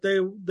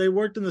they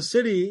worked in the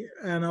city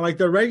and like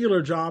their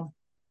regular job.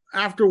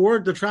 After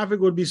work, the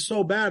traffic would be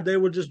so bad they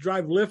would just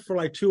drive Lyft for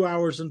like 2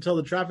 hours until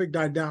the traffic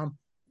died down.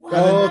 Wow,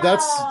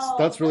 Oh,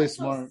 that's really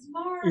smart. So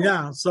smart.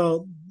 Yeah,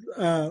 so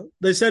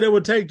they said it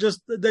would take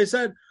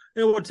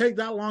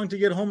that long to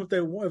get home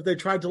if they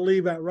tried to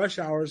leave at rush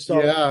hours.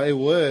 So yeah, it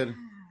would.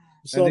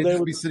 so And they'd they just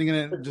would be sitting in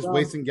it, just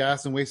wasting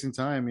gas and wasting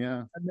time.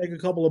 Yeah, I'd make a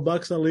couple of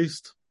bucks at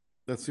least.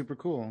 that's super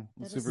cool.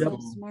 That's That is super so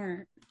cool.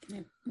 smart. Can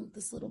I move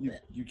this a little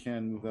bit? You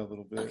can move that a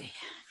little bit. Okay.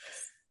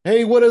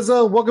 Hey, what is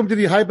up? Welcome to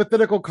the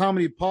Hypothetical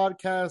Comedy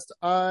Podcast.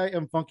 I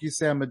am Funky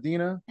Sam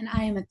Medina. And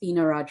I am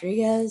Athena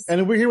Rodriguez.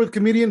 And we're here with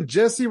comedian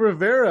Jesse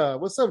Rivera.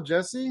 What's up,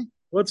 Jesse?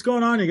 What's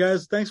going on, you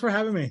guys? Thanks for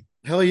having me.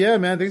 Hell yeah,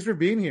 man. Thanks for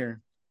being here.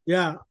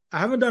 Yeah, I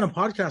haven't done a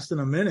podcast in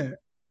a minute.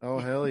 Oh,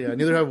 hell yeah.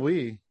 Neither have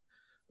we.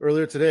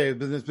 Earlier today,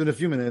 it's been a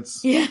few minutes.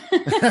 Yeah.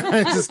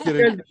 Just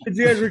kidding. Did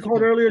you guys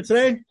record earlier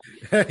today?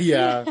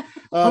 Yeah.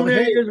 How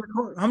many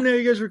are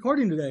you guys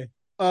recording today?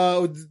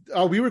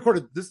 We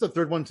recorded, this is the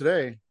third one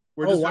today.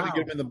 We're just trying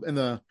to get them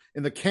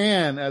in the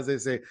can, as they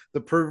say,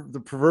 the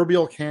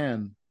proverbial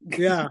can.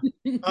 Yeah.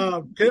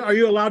 Are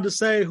you allowed to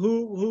say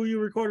who you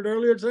recorded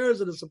earlier today, or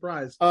is it a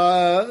surprise?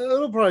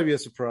 It'll probably be a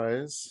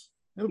surprise.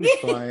 It'll be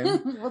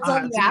fine. We'll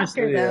tell you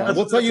after, Yeah. though.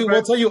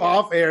 We'll tell you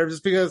off air,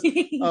 just because.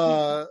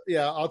 Yeah,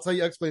 I'll tell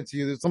you. Explain to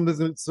you.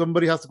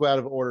 Somebody has to go out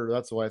of order.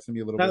 That's why it's gonna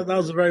be a little bit. That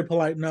was a very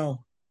polite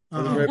no.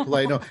 That was very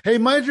polite. No. Hey,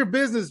 mind your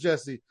business,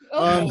 Jesse.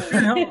 I'm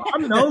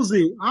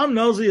nosy. I'm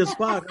nosy as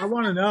fuck. I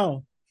want to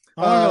know.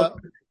 I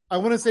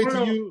want to say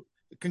to you,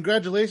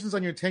 congratulations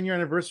on your 10-year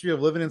anniversary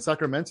of living in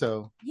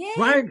Sacramento. Yay.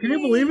 Ryan, can you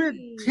believe it?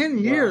 10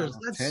 years. Wow,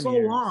 That's 10 so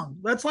years. long.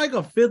 That's like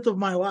a fifth of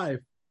my life.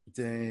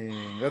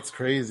 Dang, that's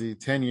crazy.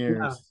 10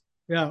 years.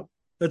 Yeah.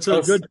 That's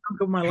a good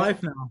chunk of my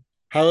life now.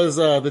 How has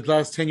the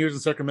last 10 years in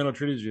Sacramento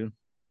treated you?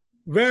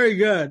 Very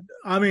good.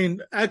 I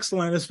mean,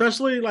 excellent.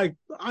 Especially like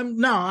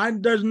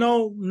there's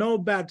no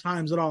bad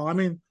times at all. I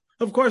mean,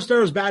 of course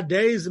there's bad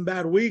days and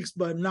bad weeks,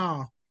 but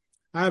no.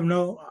 I have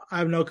no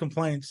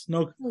complaints.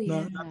 No.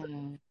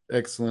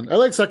 Excellent. I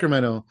like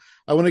Sacramento.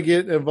 I want to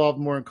get involved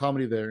more in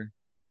comedy there.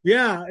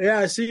 Yeah.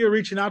 I see you're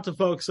reaching out to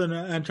folks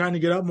and trying to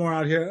get up more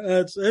out here.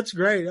 It's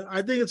great.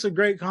 I think it's a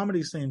great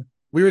comedy scene.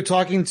 We were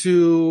talking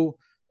to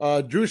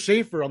Drew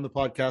Schaefer on the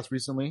podcast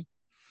recently.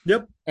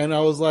 Yep. And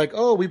I was like,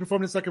 "Oh, we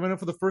performed in Sacramento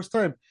for the first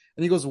time."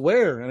 And he goes,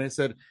 "Where?" And I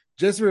said,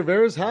 "Jesse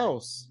Rivera's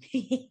house."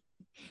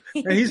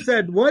 And he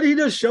said, "What? He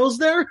does shows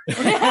there?"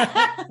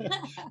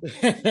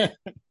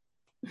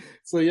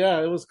 So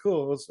yeah, it was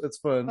cool. It's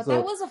fun. But so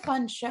that was a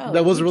fun show.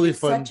 That was You really did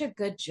fun. Such a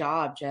good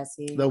job,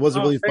 Jesse. That was a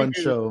really fun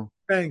you. show.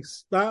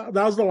 Thanks. That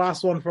was the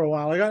last one for a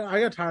while. I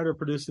got tired of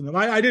producing them.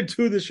 I did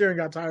 2 this year and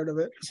got tired of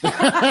it.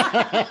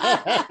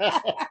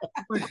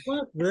 Like,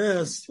 fuck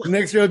this.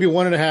 Next year it'll be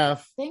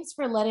 1.5. Thanks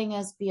for letting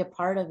us be a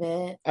part of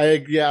it.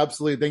 Yeah,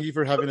 absolutely. Thank you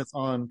for having us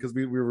on, because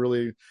we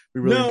really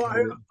No,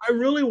 I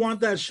really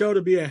want that show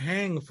to be a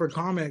hang for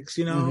comics,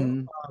 you know.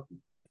 Mm-hmm.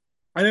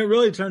 And it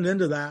really turned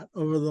into that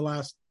over the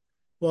last,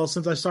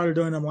 since I started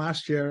doing them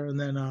last year, and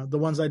then the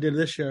ones I did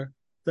this year.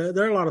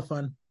 They're a lot of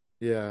fun.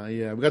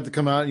 Yeah. We got to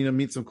come out,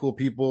 meet some cool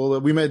people.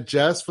 We met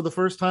Jess for the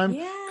first time,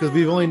 Yeah. because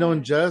we've only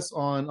known Jess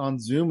on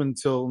Zoom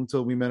until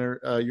we met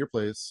her at your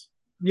place.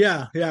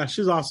 Yeah,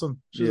 she's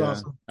awesome. She's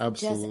awesome.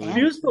 Absolutely. She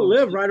used to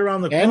live right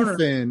around the corner. And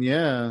Finn,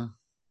 yeah.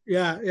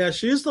 Yeah.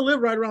 She used to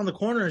live right around the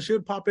corner, and she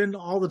would pop in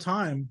all the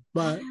time.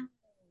 But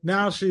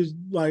now she's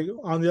like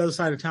on the other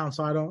side of town,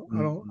 so I don't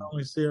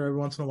only see her every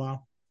once in a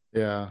while.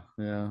 Yeah.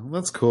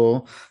 That's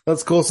cool.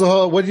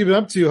 So, what have you been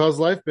up to? How's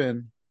life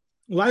been?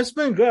 Life's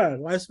been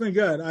good.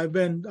 I've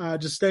been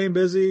just staying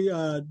busy,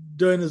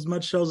 doing as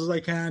much shows as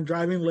I can,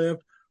 driving Lyft,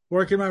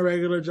 working my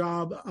regular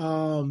job.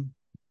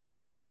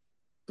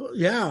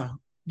 Yeah,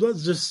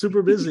 just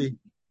super busy.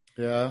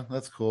 Yeah,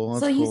 that's cool.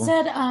 So you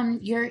said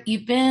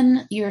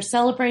you're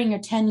celebrating your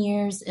 10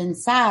 years in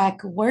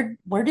Sac. Where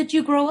did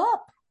you grow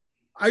up?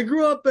 I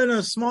grew up in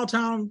a small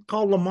town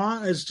called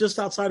Lamont. It's just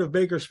outside of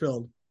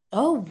Bakersfield.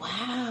 Oh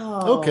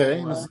wow.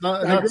 Okay, it's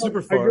not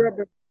super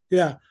far.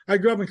 I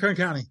grew up in Kern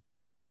County.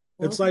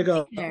 It's like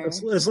a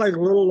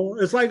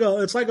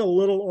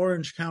little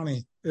Orange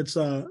County. It's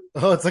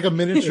like a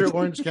miniature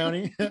Orange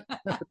County. It's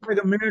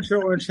like a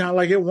miniature Orange County.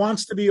 Like it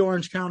wants to be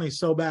Orange County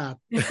so bad,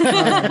 but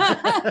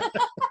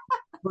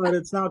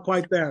it's not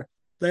quite there.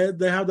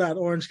 They have that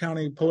Orange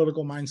County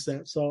political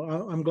mindset. So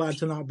I'm glad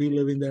to not be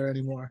living there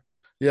anymore.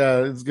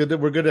 Yeah, it's good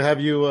we're good to have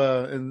you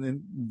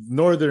in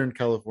Northern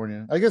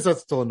California. I guess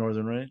that's still a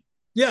northern, right?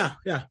 Yeah.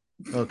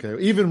 Okay,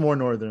 even more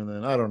northern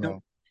than I don't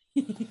know.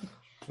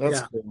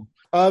 That's cool.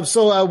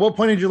 So at what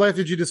point in your life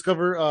did you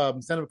discover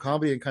stand-up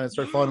comedy and kind of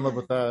start falling in love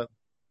with that?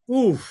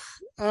 Oof.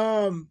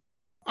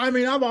 I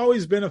mean, I've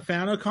always been a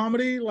fan of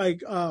comedy.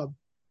 Like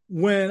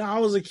when I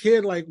was a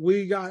kid, like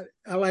we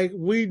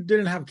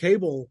didn't have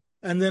cable,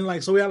 and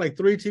then so we had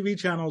 3 TV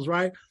channels,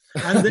 right?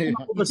 And then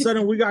all of a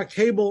sudden we got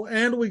cable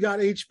and we got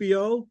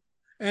HBO,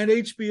 and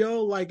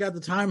HBO at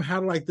the time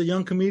had the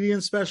young comedian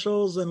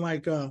specials and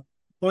the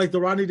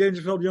Rodney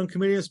Dangerfield young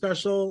comedian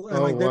special,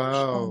 and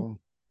wow.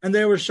 and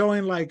they were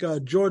showing like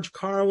George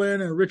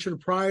Carlin and Richard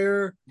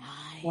Pryor.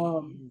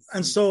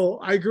 And so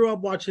I grew up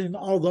watching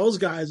all those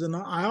guys, and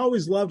I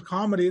always loved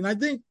comedy. And I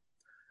think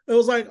it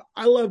was like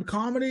I loved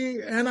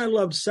comedy and I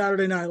loved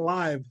Saturday Night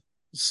Live.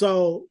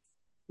 So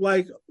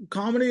like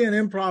comedy and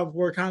improv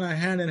were kind of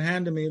hand in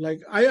hand to me.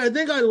 Like I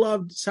think I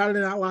loved Saturday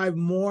Night Live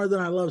more than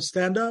I love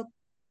stand up.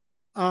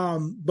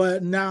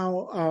 But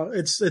now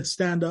it's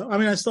stand up. I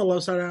mean, I still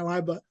love Saturday Night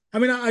Live, but I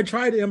mean, I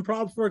tried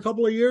improv for a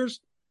couple of years,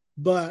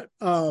 but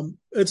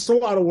it's a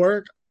lot of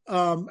work.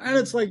 And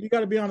it's like you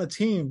got to be on a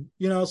team,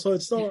 so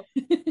it's still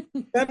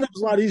stand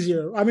up's a lot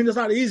easier. I mean, it's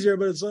not easier,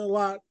 but it's a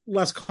lot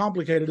less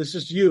complicated. It's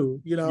just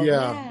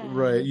Yeah,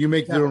 right. You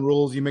make your own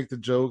rules, you make the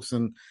jokes,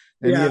 and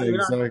exactly.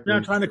 You're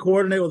not trying to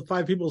coordinate with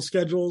 5 people's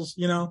schedules,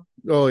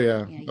 Oh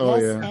yeah.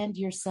 And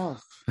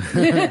yourself.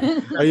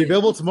 Are you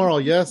available tomorrow?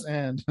 Yes,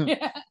 and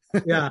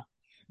yeah.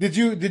 Did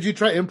you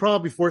try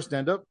improv before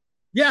stand up?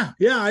 Yeah,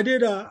 I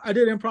did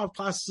improv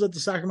classes at the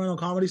Sacramento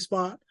Comedy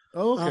Spot.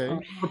 Oh,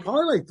 okay. For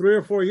probably like 3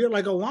 or 4 years,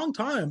 like a long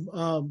time.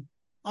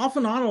 Off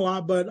and on a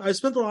lot, but I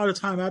spent a lot of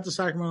time at the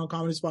Sacramento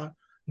Comedy Spot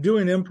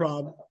doing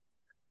improv.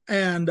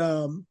 And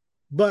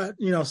but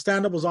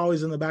stand up was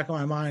always in the back of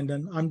my mind,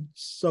 and I'm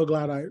so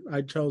glad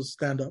I chose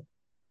stand up.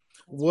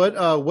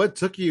 What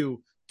took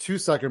you to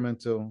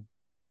Sacramento?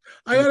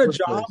 I got a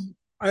job.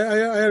 I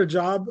had a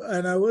job,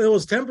 and it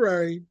was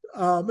temporary.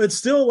 It's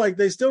still like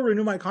they still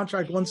renew my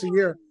contract once a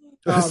year.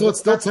 So it's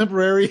still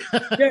temporary.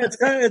 Yeah,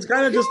 it's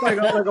kind of just like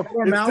a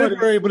formality. It's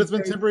temporary, but it's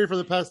been temporary for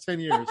the past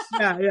 10 years.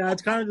 Yeah,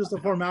 it's kind of just a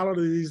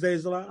formality these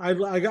days. I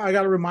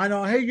got to remind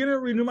them, hey, you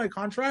didn't renew my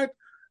contract,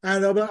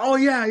 and they'll be like, oh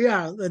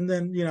yeah, and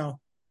then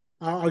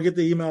I'll get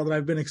the email that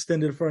I've been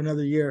extended for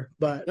another year.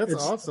 But that's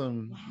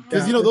awesome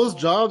because those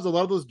jobs, a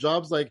lot of those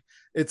jobs, like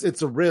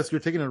it's a risk. You're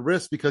taking a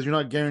risk because you're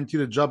not guaranteed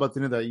a job at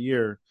the end of that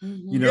year.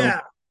 Mm-hmm.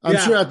 I'm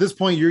sure at this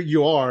point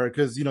you are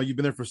because you've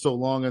been there for so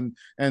long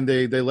and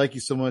they like you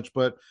so much.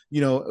 But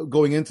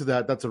going into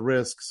that's a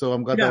risk. So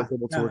I'm glad that was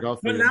able to work out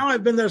for you. But now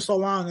I've been there so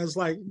long, it's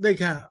like they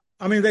can't.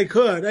 I mean, they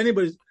could.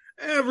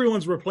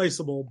 Everyone's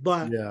replaceable,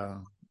 but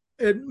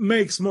it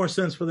makes more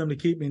sense for them to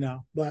keep me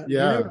now. But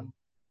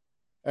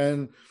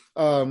and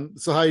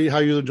so how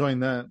you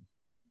enjoying that?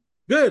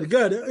 Good.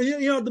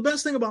 The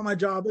best thing about my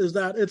job is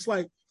that it's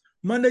like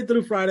Monday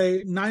through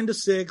Friday, 9 to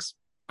 6.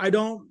 I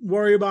don't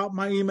worry about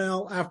my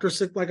email after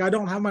 6. Like I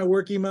don't have my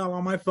work email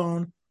on my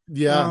phone.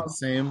 Yeah,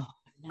 same.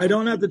 I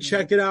don't have to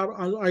check it out.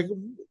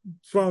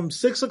 From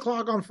 6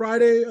 o'clock on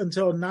Friday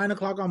until 9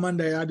 o'clock on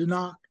Monday. I do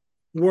not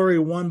worry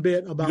one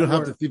bit about. You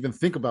don't have to even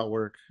think about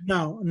work.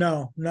 No,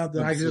 nothing.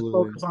 Absolutely. I can just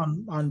focus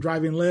on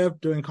driving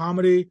Lyft, doing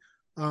comedy.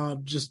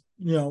 Just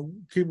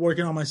keep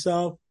working on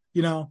myself.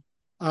 And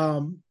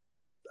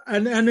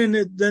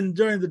then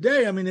during the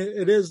day, I mean,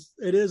 it is.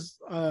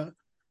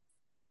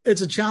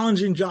 It's a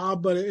challenging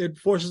job, but it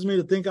forces me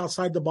to think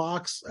outside the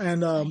box,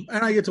 and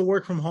I get to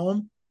work from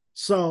home.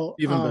 So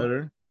even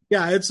better.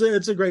 Yeah, it's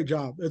a great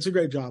job. It's a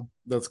great job.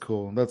 That's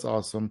cool. That's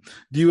awesome.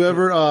 Do you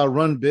ever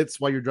run bits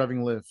while you're driving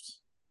Lyft?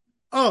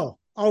 Oh,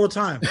 all the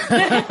time.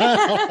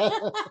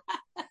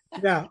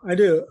 Yeah, I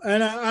do.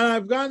 And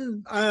I've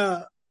gotten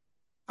I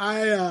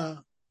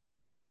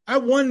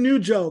have one new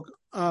joke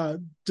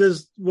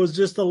was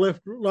just a Lyft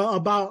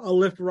about a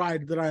Lyft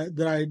ride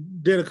that I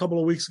did a couple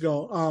of weeks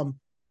ago.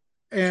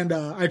 And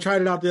I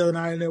tried it out the other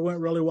night and it went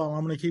really well.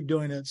 I'm going to keep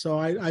doing it. So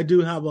I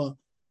do have a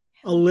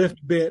Lyft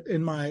bit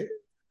in my.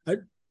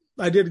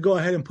 I did go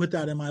ahead and put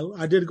that in my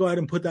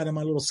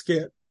little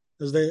skit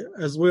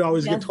as we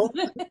always get told.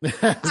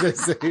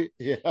 Say,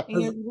 yeah.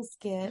 Little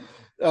skit.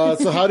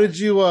 So how did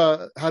you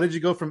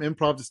go from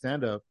improv to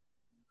stand up?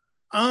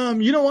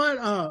 You know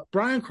what?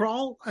 Brian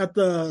Krall at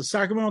the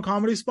Sacramento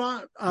Comedy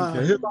Spot. He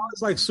was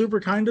always like super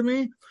kind to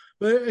me,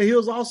 but he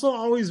was also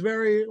always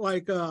very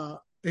like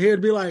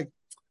he'd be like,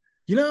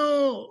 you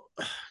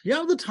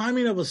have the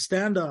timing of a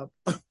stand-up.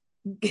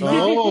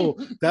 Oh,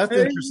 that's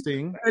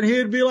interesting. And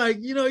he'd be like,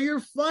 you're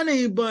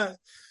funny, but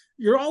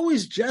you're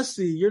always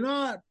Jesse. You're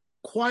not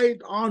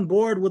quite on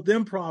board with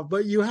improv,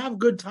 but you have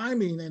good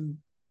timing. And,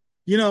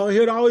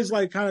 he'd always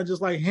like kind of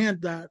just like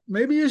hint that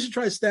maybe you should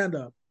try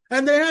stand-up.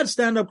 And they had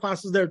stand-up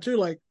classes there too.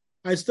 Like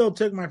I still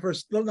took my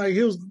first, like I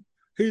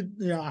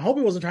hope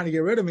he wasn't trying to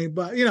get rid of me,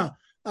 but they have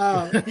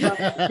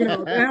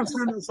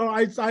so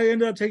I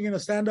ended up taking a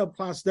stand-up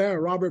class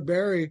there. Robert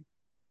Berry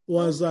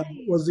was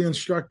the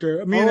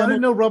instructor. I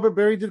didn't know Robert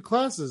Berry did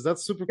classes.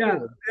 That's super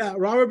cool. Yeah,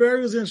 Robert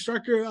Berry was the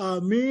instructor.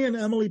 Me and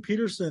Emily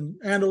Peterson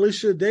and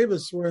Alicia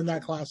Davis were in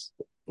that class.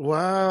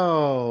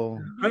 Wow.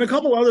 And a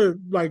couple other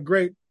like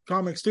great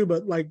comics too,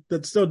 but like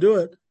that still do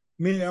it.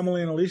 Me,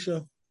 Emily, and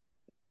Alicia.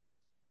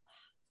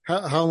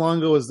 How long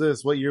ago was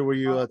this? What year were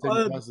you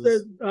taking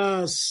classes?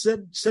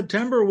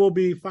 September will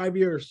be 5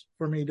 years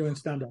for me doing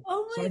stand-up.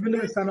 Oh my so I've been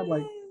doing stand-up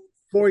like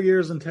 4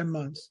 years and 10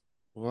 months.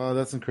 Wow,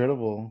 that's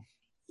incredible.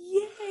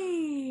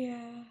 Yay.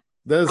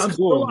 That's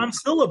cool. I'm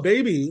still a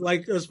baby,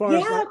 like as far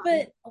as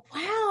but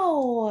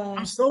wow.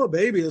 I'm still a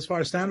baby as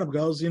far as stand-up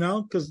goes,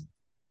 because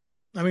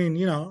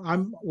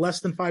I'm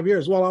less than 5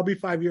 years. Well, I'll be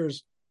 5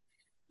 years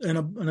in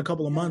a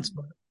couple of months,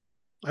 but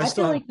I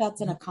still feel have. like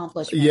that's an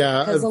accomplishment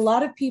Yeah, because a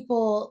lot of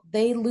people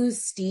they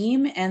lose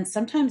steam and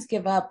sometimes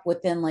give up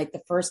within like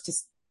the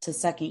first to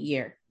second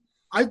year.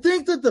 I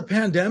think that the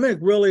pandemic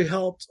really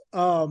helped.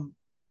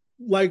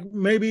 Like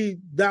maybe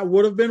that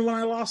would have been when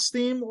I lost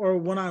steam or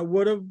when I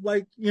would have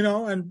like,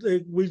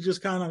 we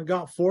just kind of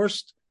got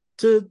forced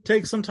to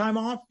take some time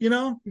off,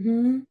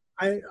 Mm-hmm.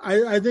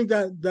 I think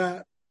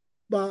that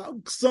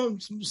some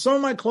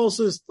of my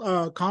closest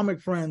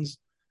comic friends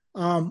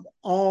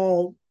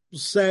all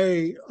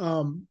say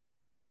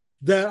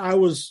that I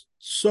was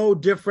so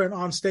different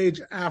on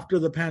stage after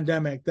the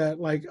pandemic that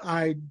like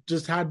I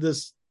just had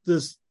this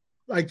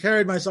I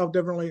carried myself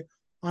differently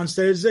on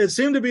stage. It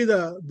seemed to be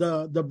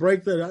the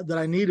break that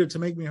I needed to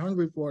make me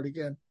hungry for it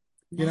again.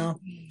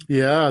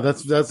 Yeah,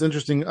 that's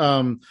interesting.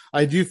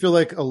 I do feel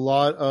like a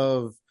lot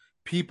of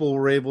people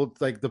were able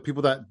to, like the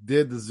people that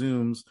did the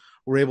Zooms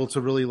were able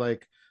to really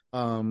like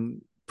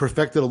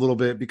perfect it a little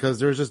bit because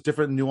there's just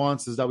different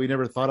nuances that we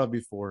never thought of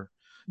before.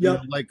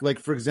 Yep. Like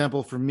for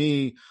example, for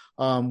me,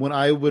 when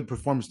I would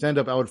perform stand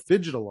up, I would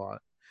fidget a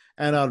lot,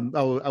 and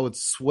I would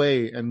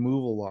sway and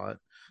move a lot.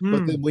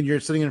 But then when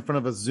you're sitting in front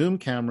of a Zoom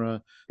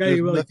camera,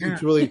 you really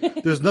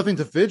can't. There's nothing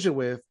to fidget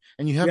with,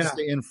 and you have to Yeah.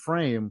 stay in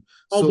frame.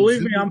 Oh, So believe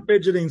Zoom, me, I'm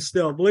fidgeting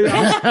still. Believe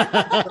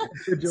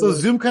me. so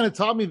Zoom kind of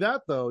taught me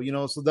that, though,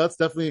 so that's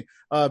definitely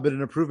been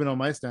an improvement on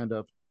my stand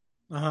up.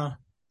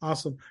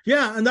 Awesome.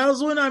 Yeah, and that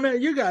was when I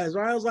met you guys,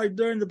 right? I was like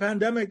during the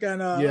pandemic,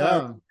 and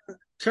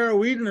Tara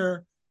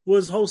Wiedner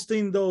was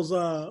hosting those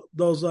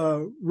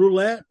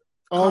roulette.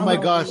 Oh my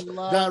gosh,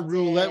 that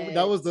roulette,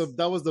 that was the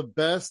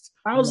best.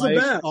 That was the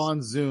best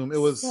on Zoom. It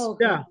was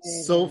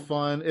so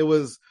fun. It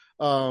was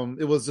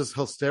just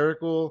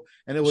hysterical,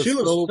 and it was she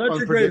was so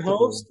such a great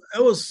host.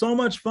 It was so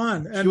much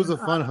fun. And she was a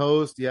fun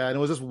host, yeah, and it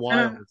was just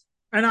wild.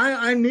 And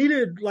I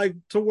needed like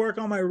to work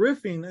on my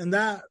riffing, and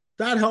that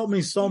helped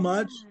me so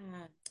much.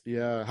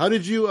 Yeah. How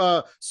did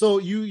you so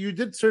you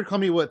did start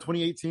comedy what,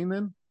 2018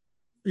 then?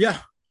 Yeah.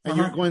 And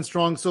you're going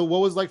strong. So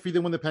what was it like for you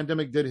then when the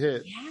pandemic did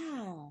hit? Yeah.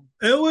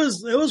 It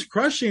was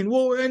crushing.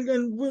 Well,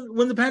 and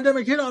when the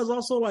pandemic hit, I was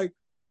also I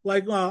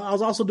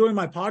was also doing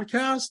my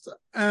podcast,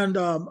 and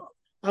I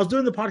was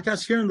doing the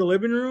podcast here in the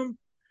living room.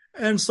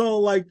 And so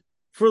like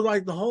for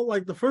like the whole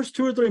like the first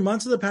 2 or 3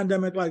 months of the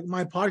pandemic, like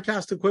my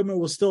podcast equipment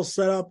was still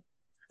set up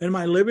in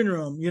my living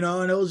room,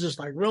 and it was just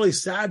like really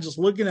sad just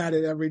looking at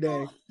it every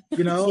day.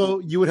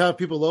 So you would have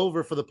people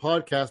over for the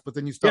podcast, but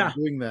then you stopped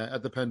doing that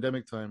at the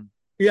pandemic time.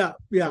 Yeah,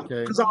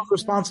 because I was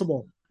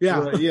responsible.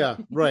 Yeah,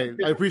 right.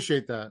 I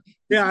appreciate that.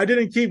 Yeah, I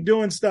didn't keep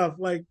doing stuff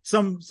like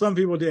some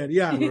people did.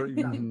 Yeah.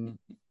 Mm-hmm.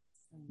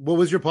 What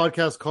was your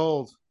podcast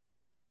called?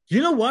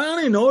 You know what? I don't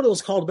even know what it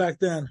was called back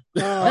then.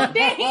 I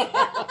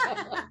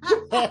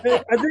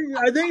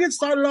think it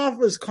started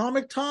off as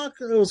Comic Talk.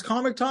 It was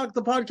Comic Talk,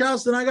 the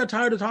podcast. Then I got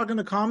tired of talking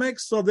to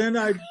comics, so then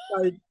I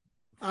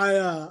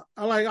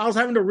was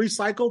having to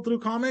recycle through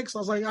comics. I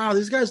was like,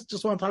 these guys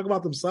just want to talk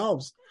about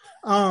themselves.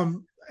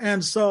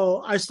 And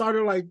so I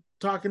started like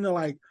talking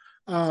to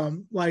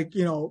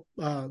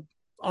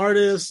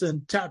artists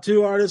and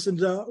tattoo artists and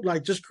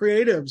like just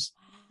creatives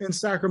in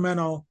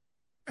Sacramento.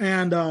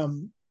 And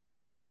by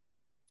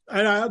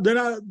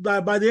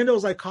the end it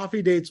was like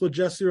coffee dates with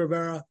Jesse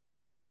Rivera.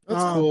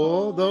 That's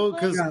cool though,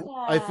 because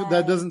I feel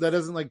that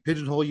doesn't like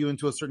pigeonhole you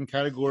into a certain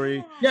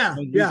category. Yeah,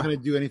 you kind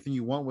of do anything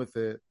you want with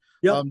it.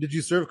 Yep. Did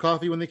you serve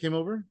coffee when they came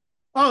over?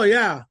 Oh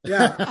yeah.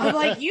 I'm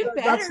like, you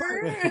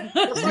better.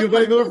 You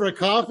better go over for a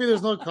coffee.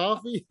 There's no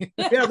coffee.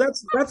 Yeah,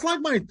 that's like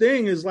my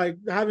thing is like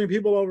having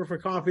people over for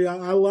coffee.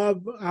 I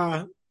love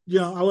I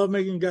love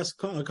making guests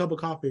a cup of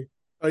coffee.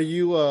 Are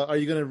you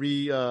gonna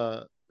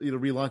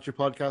relaunch your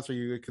podcast? Are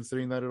you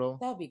considering that at all?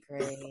 That'd be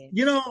great.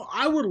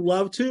 I would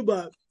love to,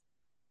 but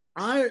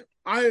I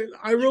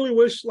really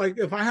wish like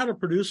if I had a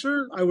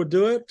producer, I would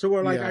do it to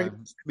where like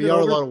we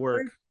are a lot of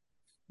work.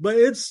 But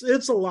it's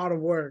a lot of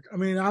work. I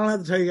mean, I don't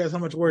have to tell you guys how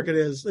much work it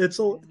is. It's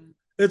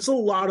a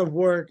lot of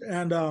work,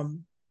 and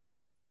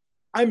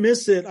I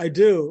miss it. I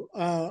do.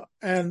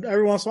 And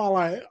every once in a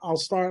while, I'll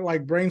start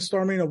like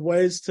brainstorming of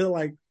ways to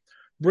like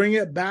bring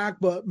it back,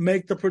 but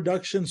make the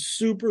production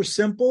super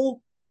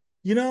simple.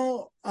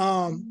 But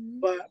I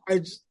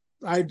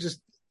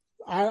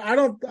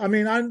don't. I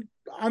mean,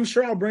 I'm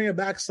sure I'll bring it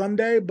back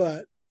someday,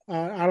 but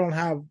I don't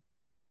have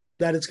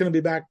that it's going to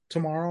be back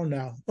tomorrow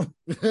now.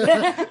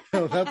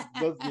 that's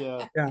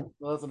yeah.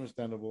 Well, that's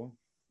understandable.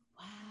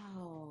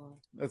 Wow,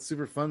 that's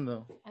super fun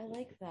though. I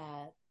like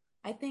that.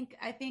 I think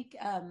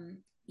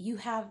you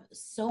have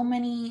so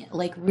many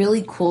like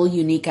really cool,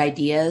 unique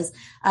ideas,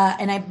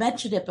 and I've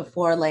mentioned it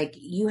before. Like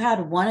you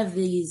had one of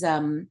these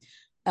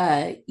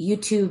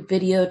YouTube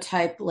video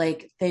type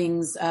like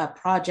things,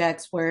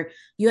 projects where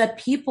you had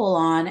people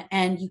on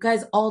and you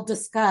guys all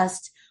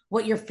discussed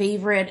what your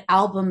favorite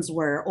albums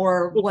were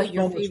or what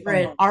your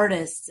favorite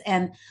artists.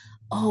 And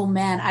oh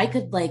man, I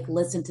could like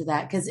listen to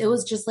that because it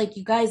was just like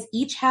you guys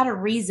each had a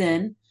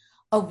reason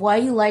of why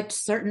you liked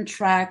certain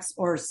tracks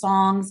or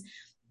songs.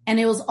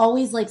 And it was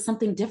always like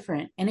something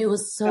different. And it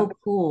was so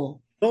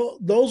cool.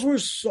 those were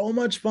so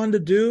much fun to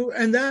do,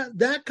 and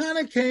that kind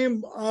of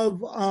came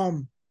of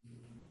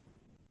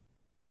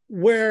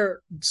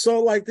where,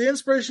 so like the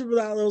inspiration for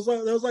that, there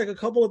was like a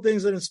couple of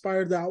things that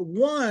inspired that.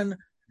 One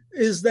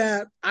is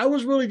that I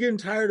was really getting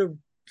tired of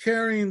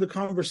carrying the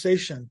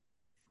conversation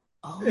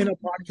in a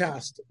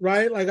podcast,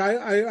 right? Like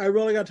I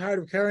really got tired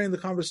of carrying the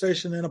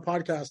conversation in a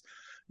podcast.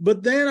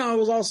 But then I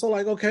was also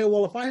like, okay,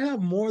 well, if I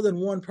have more than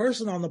one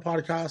person on the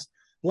podcast,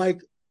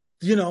 like,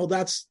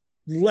 that's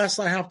less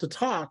I have to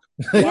talk.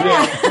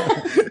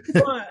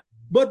 Yeah.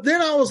 but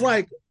then I was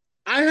like,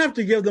 I have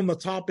to give them a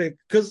topic,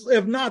 because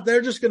if not,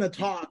 they're just going to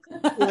talk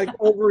like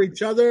over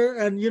each other.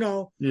 And,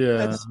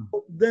 Yeah.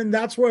 so then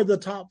that's where the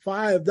top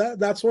five,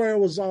 that's where it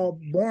was all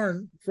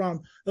born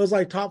from. It was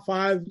like top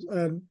five.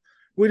 And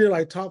we did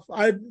like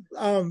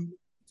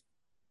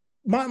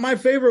my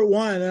favorite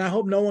one, and I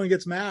hope no one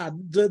gets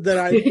mad that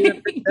I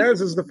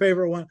theirs is the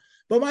favorite one.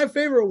 But my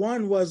favorite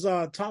one was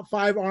top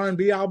 5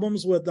 R&B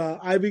albums with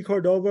Ivy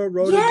Cordova,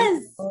 Rhoda,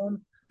 Yes.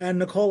 and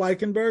Nicole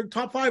Eichenberg.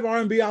 Top 5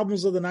 R&B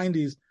albums of the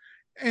 90s.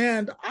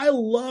 And I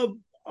love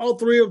all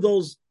 3 of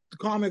those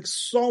comics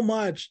so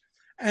much.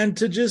 And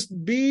to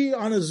just be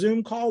on a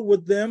Zoom call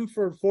with them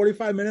for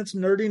 45 minutes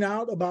nerding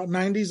out about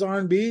 90s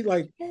R&B,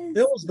 like, Yes.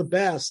 it was the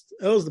best.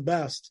 It was the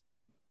best.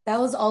 That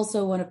was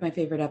also one of my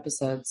favorite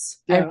episodes.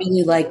 Yeah. I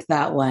really liked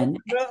that one.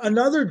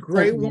 Another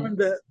great one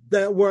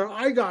that where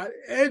I got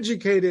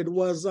educated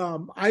was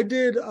I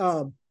did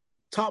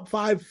top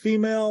 5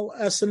 female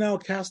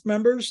SNL cast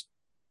members.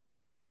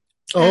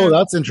 Oh,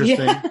 that's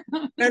interesting. Yeah.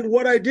 And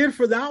what I did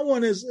for that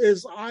one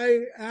is I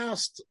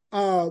asked,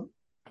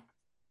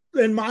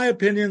 in my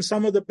opinion,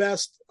 some of the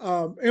best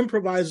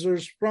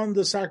improvisers from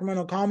the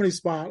Sacramento Comedy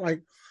Spot,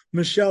 like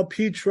Michelle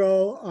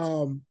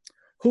Petro,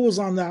 who was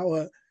on that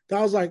one.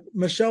 That was like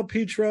Michelle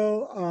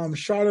Petro,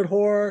 Charlotte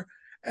Horror,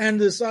 and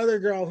this other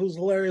girl who's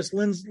hilarious,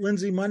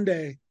 Lindsay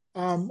Monday.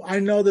 I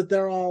know that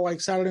they're all like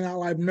Saturday Night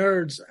Live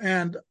nerds,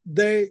 and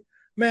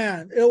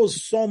it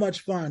was so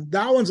much fun.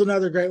 That one's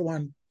another great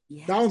one.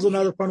 Yeah. That one's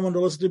another fun one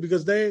to listen to,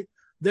 because they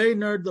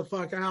nerd the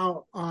fuck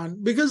out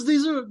on, because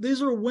these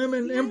are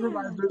women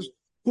improvisers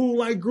who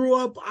like grew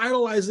up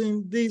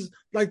idolizing these,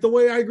 like the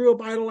way I grew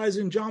up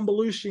idolizing John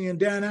Belushi and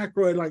Dan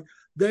Aykroyd. Like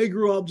they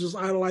grew up just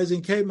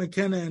idolizing Kate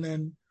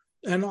McKinnon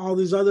and all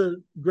these other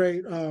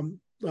great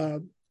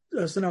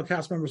SNL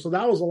cast members. So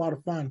that was a lot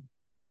of fun.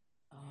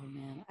 Oh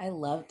man, I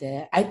loved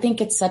it. I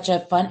think it's such a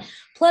fun.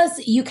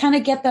 Plus, you kind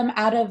of get them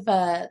out of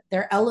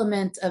their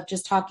element of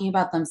just talking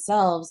about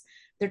themselves.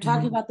 They're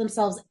talking about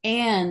themselves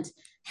and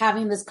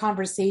having this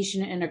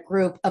conversation in a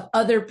group of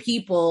other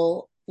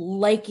people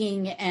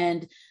liking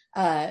and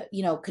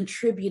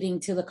contributing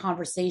to the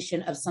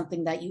conversation of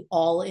something that you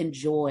all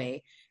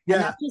enjoy. Yeah.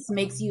 And that just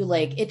makes you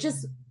like, it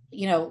just,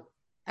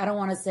 I don't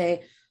want to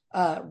say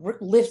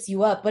lifts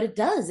you up, but it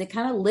does. It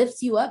kind of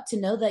lifts you up to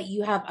know that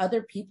you have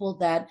other people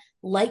that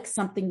like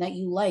something that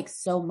you like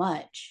so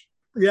much.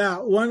 Yeah,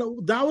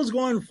 when that was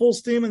going full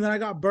steam, and then I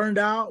got burned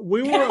out.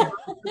 We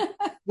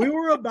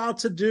were about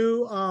to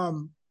do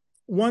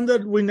one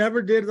that we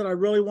never did that I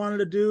really wanted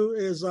to do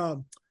is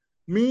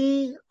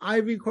me,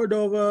 Ivy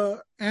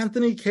Cordova,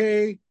 Anthony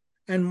K,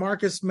 and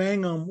Marcus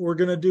Mangum were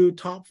gonna do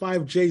top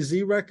 5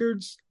 Jay-Z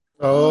records.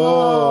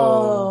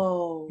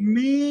 Oh,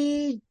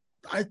 me,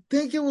 I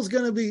think it was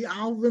gonna be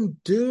Alvin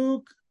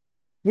Duke.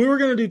 We were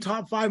going to do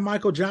top 5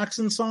 Michael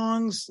Jackson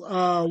songs. We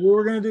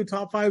were going to do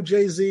top 5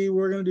 Jay-Z. We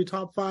were going to do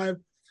top 5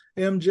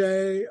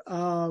 MJ.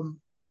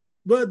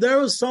 But there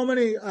was so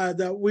many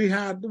that we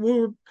had.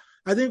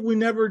 I think we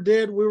never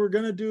did. We were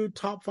going to do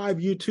top 5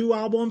 U2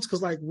 albums,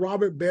 because like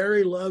Robert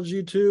Barry loves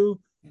U2.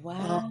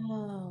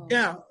 Wow.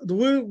 Yeah,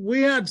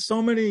 we had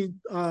so many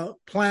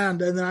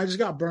planned, and then I just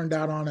got burned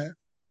out on it.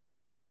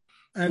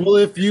 And well,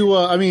 if you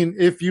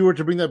were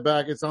to bring that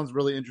back, it sounds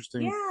really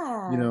interesting.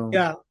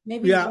 Yeah.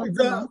 Maybe once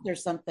a month or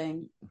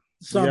something.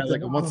 Yeah,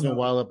 like a once in a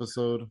while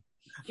episode.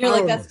 You're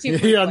like, that's too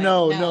Yeah,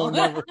 no,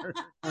 never.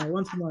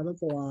 Once a month,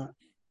 that's a lot.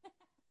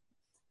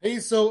 Hey,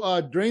 so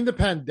during the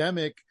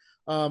pandemic,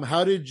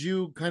 how did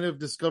you kind of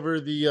discover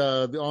the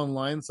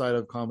online side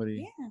of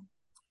comedy? Yeah.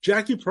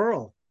 Jackie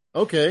Pearl.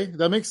 Okay,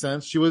 that makes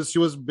sense. She was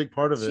a big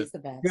part of it. She's the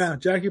best. Yeah,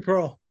 Jackie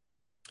Pearl.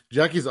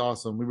 Jackie's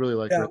awesome. We really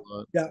like her a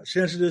lot. Yeah, she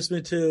introduced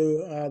me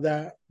to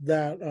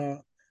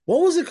that.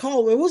 What was it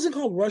called? It wasn't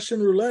called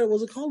Russian Roulette.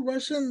 Was it called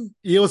Russian?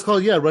 Yeah, it was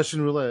called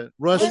Russian Roulette.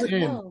 Rush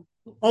in.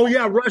 Oh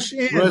yeah, Rush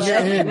in. Rush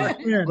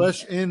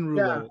in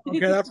Roulette. Yeah. Okay,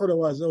 that's what it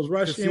was. It was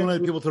Rush in. You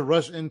wanted people to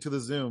rush into the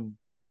Zoom.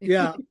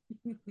 Yeah.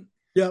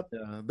 Yep.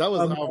 Yeah, that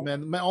was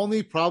man. My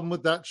only problem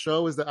with that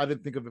show is that I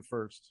didn't think of it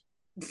first.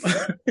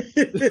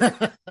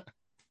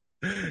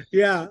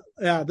 yeah,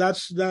 that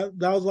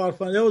was a lot of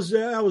fun.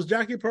 That was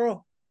Jackie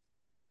Pearl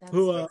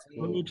who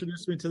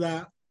introduced me to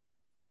that.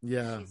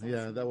 Yeah,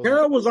 that was.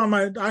 Tara was on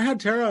I had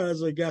Tara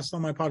as a guest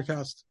on my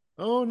podcast.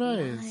 Oh,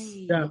 nice.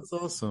 Yeah, that's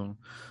awesome.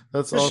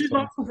 That's awesome. She's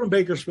also from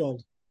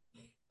Bakersfield.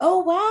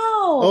 Oh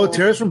Oh, wow.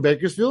 Tara's from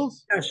Bakersfield.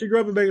 Yeah, she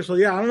grew up in Bakersfield.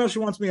 Yeah, I don't know if she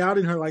wants me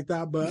outing her like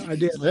that, but I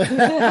did.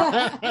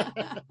 Well,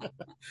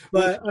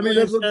 But I mean,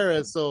 she's named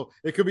Tara, so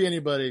it could be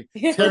anybody.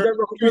 but Tara,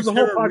 there's a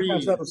whole Tara podcast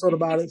Reed. episode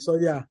about it. So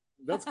yeah,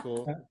 That's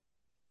cool. Hell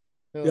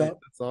yeah, yeah.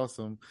 that's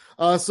awesome.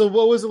 So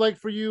what was it like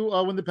for you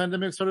when the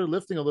pandemic started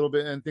lifting a little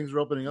bit and things were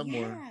opening up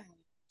more?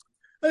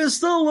 It's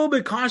still a little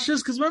bit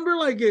cautious because remember,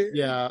 like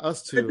Yeah,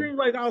 us I too. think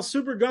like I was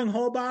super gung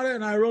ho about it,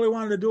 and I really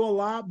wanted to do a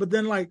lot, but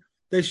then like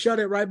they shut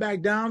it right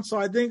back down. So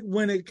I think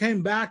when it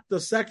came back the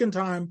second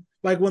time,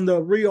 like when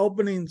the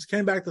reopenings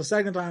came back the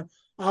second time,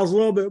 I was a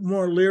little bit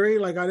more leery.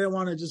 Like I didn't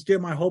want to just get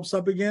my hopes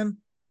up again.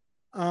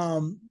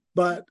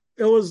 But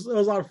it was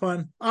a lot of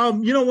fun.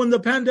 When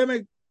the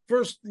pandemic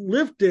first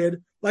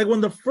lifted, like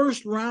when the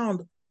first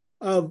round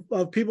of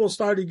people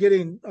started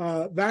getting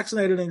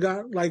vaccinated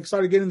and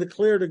started getting the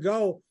clear to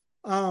go,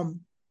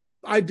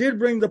 I did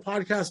bring the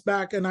podcast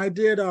back, and I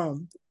did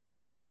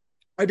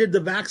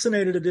the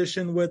vaccinated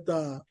edition with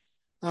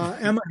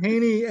Emma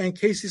Haney and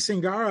Casey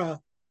Singara,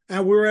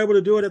 and we were able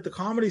to do it at the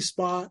Comedy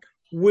Spot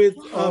with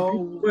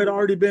people who had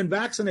already been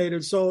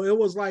vaccinated. So it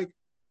was like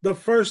the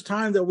first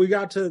time that we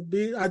got to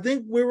be. I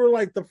think we were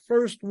like the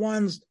first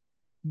ones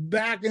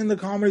back in the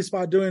Comedy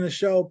Spot doing a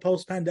show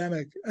post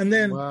pandemic, and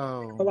then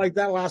like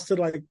that lasted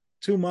like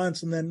 2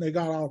 months, and then they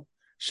got all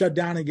shut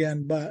down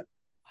again. But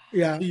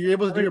yeah, so you're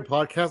able to do your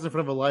podcast in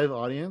front of a live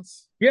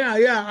audience?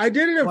 Yeah, I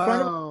did it in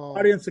front of the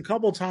audience a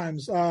couple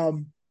times.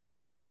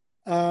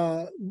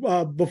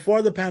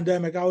 Before the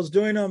pandemic, I was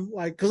doing them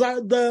like because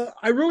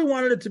I really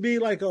wanted it to be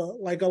like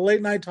a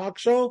late night talk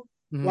show.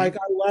 Mm-hmm. Like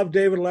I loved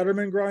David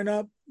Letterman growing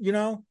up,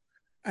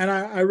 and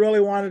I really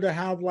wanted to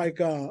have like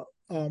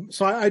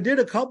so I did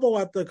a couple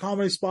at the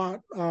Comedy Spot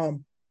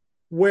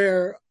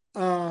where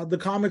the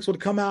comics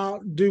would come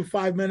out, do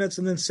 5 minutes,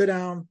 and then sit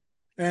down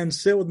and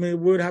sit with me.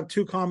 We would have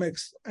 2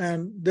 comics,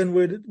 and then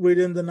we'd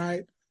end the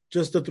night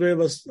just the 3 of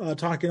us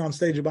talking on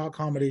stage about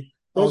comedy.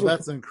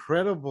 That's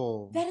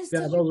incredible. That is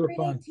such a great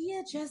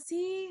idea,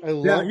 Jesse. I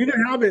love you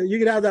can have it. You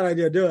can have that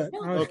idea. Do it.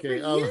 No,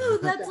 okay. For you,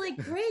 that's like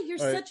great. You're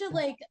such a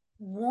like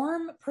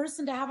warm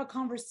person to have a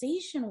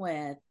conversation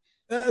with.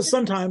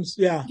 Sometimes,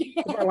 yeah.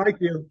 If I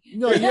like you.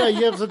 No, yeah,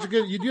 you have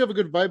you do have a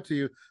good vibe to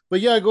you. But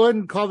yeah, go ahead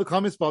and call the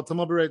Comedy Spot. Tell them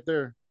I'll be right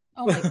there.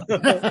 Oh my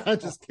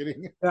God. Just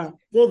kidding. Yeah.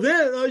 Well,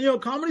 then,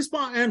 Comedy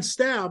Spot and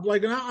Stab,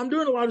 like, and I'm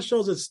doing a lot of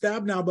shows at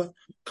Stab now, but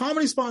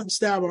Comedy Spot and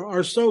Stab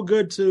are so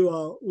good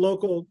to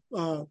local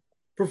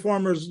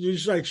performers. You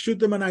just like shoot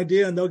them an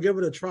idea and they'll give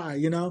it a try,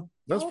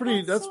 That's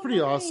pretty nice.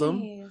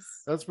 Awesome.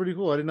 That's pretty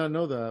cool. I did not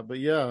know that, but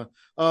yeah.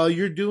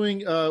 You're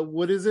doing,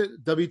 what is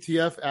it?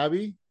 WTF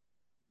Abby?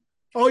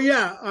 Oh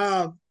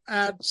yeah.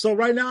 So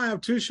right now I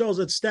have 2 shows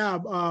at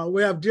Stab.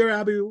 We have Dear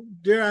Abby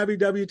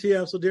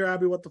WTF. So Dear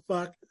Abby, what the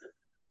fuck?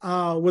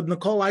 With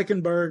Nicole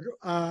Eichenberg.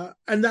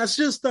 And that's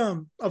just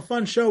a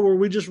fun show where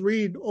we just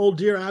read old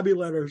Dear Abby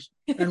letters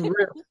and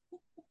rip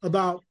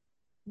about,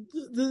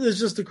 it's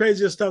just the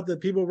craziest stuff that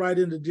people write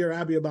into Dear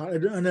Abby about,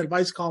 an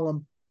advice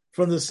column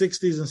from the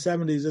 60s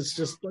and 70s.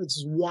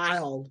 It's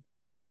wild.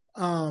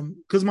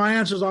 Because my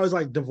answer is always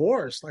like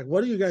divorce. Like,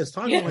 what are you guys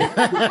talking about?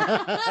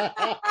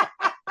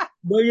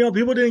 But,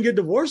 people didn't get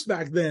divorced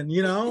back then,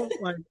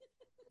 like.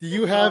 Do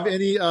you have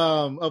any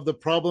of the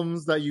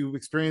problems that you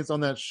experienced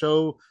on that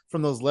show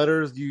from those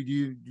letters? Do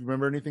you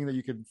remember anything that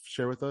you could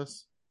share with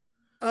us?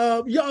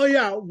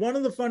 Yeah. One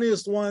of the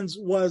funniest ones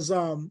was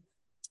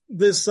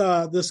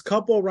this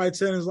couple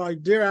writes in and is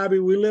like, Dear Abby,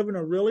 we live in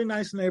a really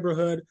nice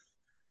neighborhood,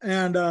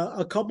 and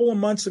a couple of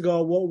months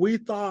ago, what we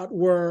thought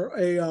were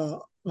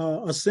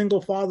a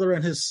single father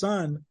and his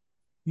son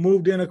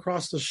moved in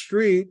across the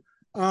street.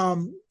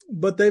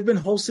 But they've been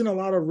hosting a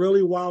lot of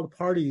really wild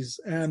parties,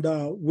 and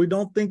we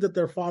don't think that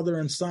they're father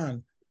and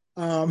son.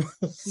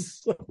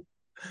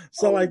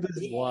 So like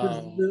this,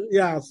 wow.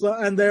 Yeah. So,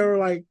 and they were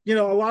like, a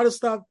lot of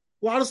stuff,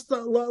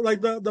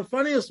 like the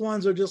funniest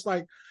ones are just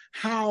like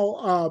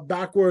how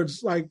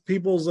backwards like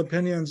people's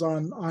opinions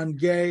on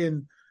gay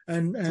and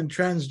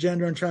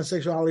transgender and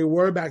transsexuality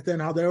were back then,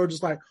 how they were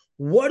just like,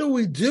 what do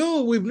we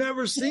do? We've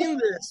never seen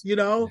this,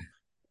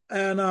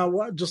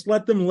 and just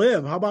let them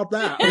live. How about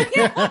that?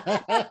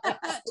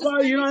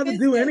 Well, you don't have to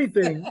do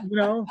anything,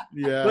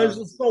 Yeah. But it's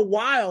just so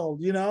wild,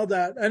 and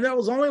that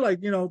was only like,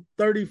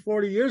 30,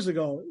 40 years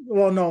ago.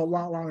 Well, no, a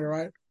lot longer,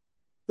 right?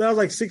 That was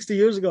like 60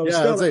 years ago.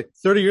 Yeah, I'd say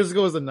 30 years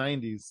ago was the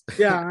 90s.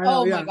 Yeah, I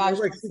know. My gosh.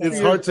 Like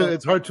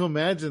it's hard to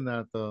imagine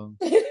that though.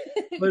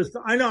 But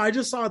I know. I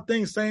just saw a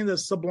thing saying that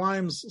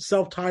Sublime's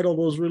self-titled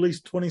was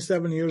released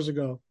 27 years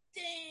ago.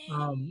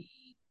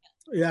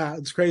 Yeah,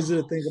 it's crazy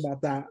to think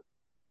about that.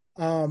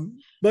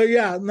 But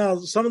yeah, no,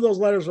 some of those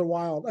letters are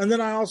wild. And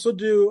then I also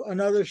do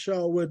another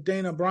show with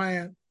Dana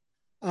Bryant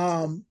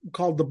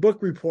called The Book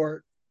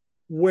Report,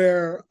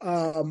 where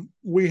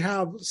we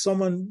have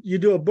you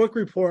do a book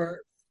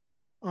report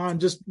on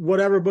just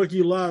whatever book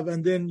you love,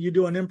 and then you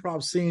do an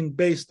improv scene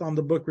based on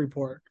the book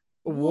report.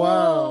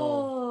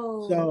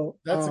 Wow. So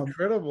that's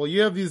incredible.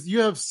 You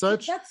have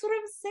such that's what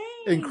I'm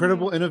saying.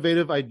 Incredible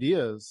innovative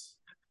ideas.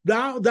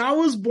 That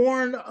was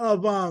born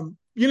of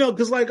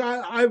because like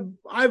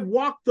I've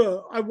walked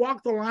the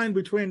line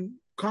between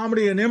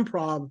comedy and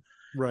improv,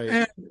 Right.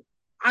 and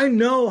I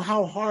know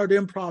how hard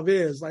improv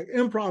is. Like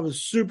improv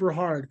is super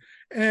hard.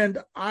 And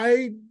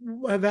I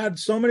have had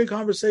so many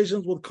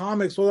conversations with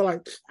comics where they're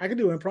like, I can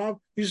do improv.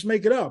 You just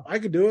make it up. I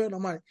could do it. And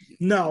I'm like,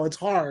 no, it's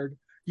hard,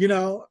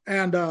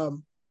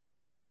 and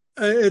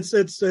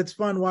it's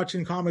fun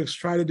watching comics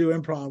try to do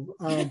improv.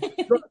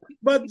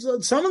 But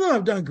some of them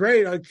have done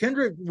great.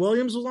 Kendrick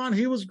Williams was on.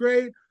 He was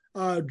great.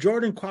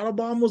 Jordan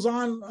Quattlebaum was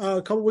on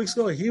a couple weeks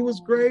ago. He was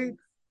great.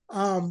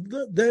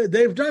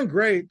 They've done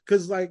great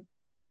because like,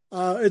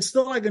 it's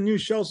still like a new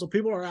show, so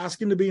people are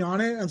asking to be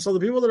on it, and so the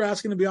people that are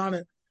asking to be on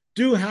it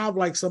do have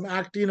like some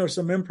acting or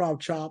some improv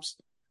chops.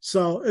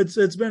 So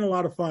it's been a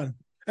lot of fun,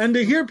 and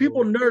to hear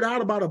people nerd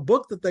out about a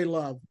book that they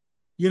love,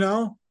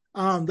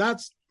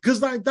 that's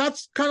because like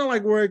that's kind of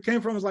like where it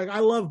came from. Is like I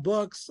love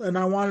books, and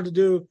I wanted to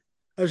do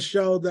a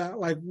show that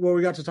like where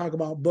we got to talk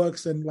about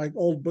books and like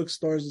old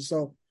bookstores, and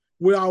so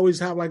we always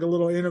have like a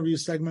little interview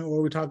segment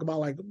where we talk about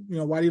like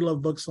why do you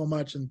love books so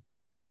much, and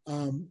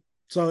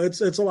so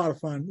it's a lot of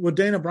fun. With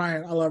Dana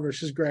Bryant, I love her.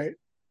 She's great.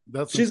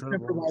 She's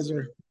incredible. An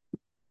improviser.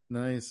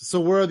 Nice.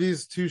 So where are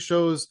these two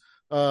shows?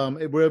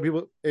 Were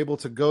people able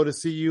to go to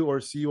see you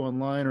or see you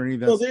online or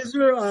anything? So these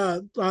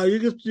are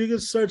you can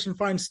search and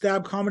find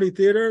Stab Comedy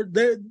Theater.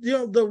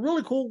 The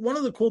really cool one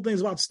of the cool things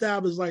about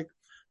Stab is like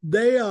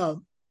they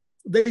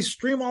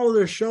stream all of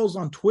their shows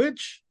on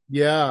Twitch.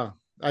 Yeah.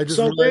 I just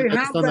found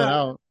that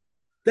out.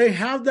 They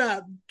have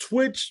that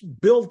Twitch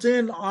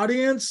built-in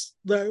audience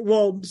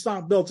it's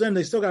not built in.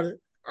 They still got to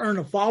earn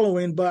a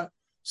following, but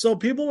so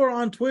people are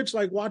on Twitch,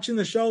 like watching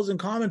the shows and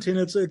commenting.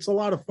 It's a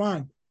lot of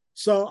fun.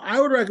 So I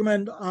would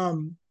recommend,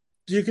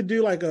 you could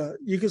do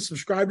you could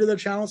subscribe to their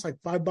channel. It's like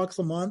 $5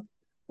 a month,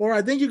 or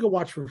I think you could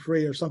watch for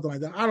free or something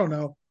like that. I don't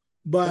know.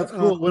 But that's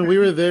cool. When we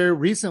were there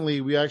recently,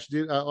 we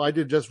actually did, I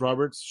did Just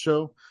Robert's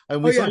show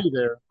and we saw you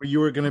there where you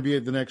were going to be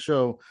at the next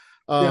show.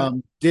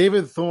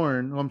 David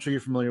Thorne, who I'm sure you're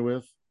familiar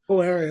with.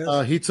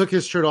 Hilarious. He took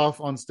his shirt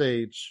off on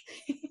stage.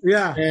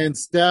 Yeah. And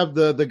Stab,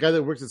 the guy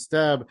that works at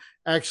Stab,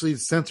 actually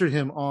censored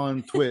him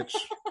on Twitch.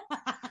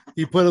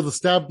 He put a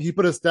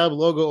Stab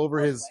logo over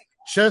his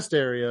chest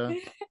area.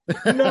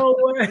 No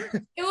way.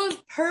 It was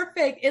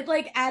perfect. It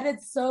like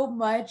added so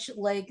much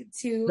like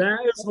to that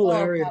is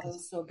hilarious. That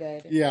was so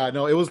good. Yeah,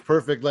 no, it was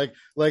perfect. Like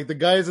the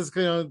guys is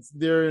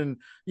there and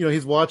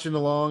he's watching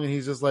along and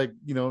he's just like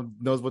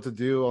knows what to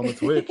do on the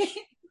Twitch.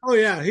 Oh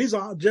yeah, he's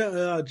on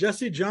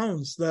Jesse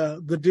Jones,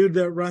 the dude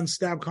that runs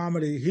Stab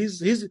Comedy.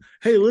 He's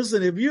hey,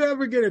 listen, if you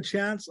ever get a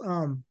chance,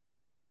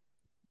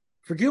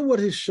 forget what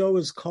his show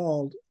is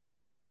called.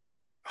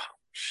 Oh,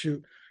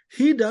 shoot.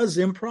 He does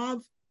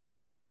improv.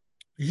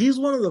 He's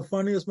one of the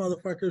funniest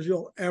motherfuckers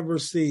you'll ever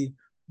see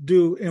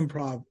do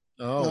improv.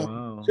 Oh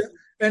wow.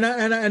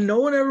 And no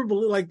one ever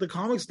like the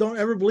comics don't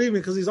ever believe me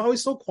because he's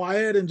always so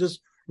quiet and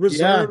just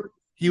reserved. Yeah.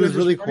 He was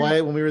really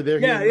quiet when we were there.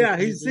 Yeah.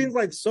 He seems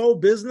like so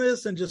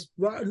business and just,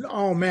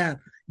 oh man,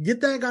 get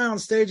that guy on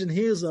stage and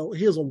he is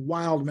a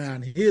wild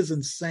man. He is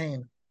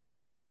insane.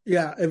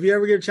 Yeah. If you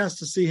ever get a chance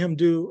to see him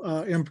do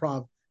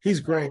improv, he's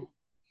great.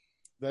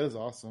 That is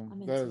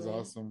awesome. That is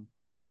awesome.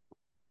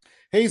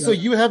 Hey, so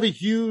you have a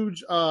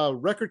huge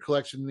record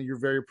collection that you're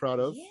very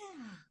proud of.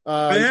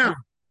 Yeah. Yeah.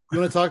 You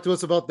want to talk to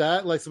us about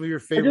that? Like some of your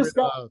favorite.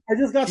 I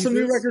just got some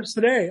new records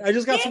today. I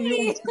just got some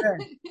new ones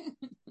today.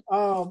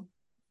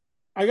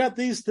 I got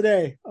these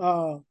today.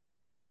 Paul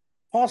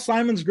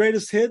Simon's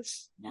Greatest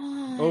Hits.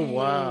 Nice. Oh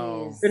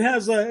wow! It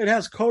has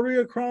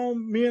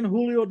Choreochrome, me and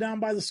Julio down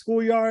by the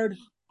schoolyard.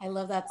 I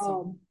love that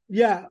song.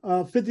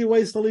 50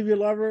 Ways to Leave Your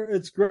Lover.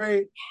 It's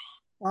great.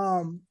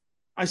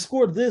 I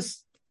scored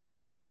this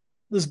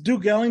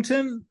Duke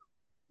Ellington.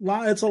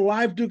 It's a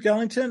live Duke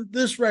Ellington.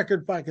 This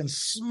record fucking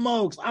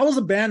smokes. I was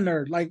a band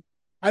nerd. Like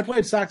I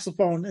played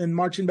saxophone in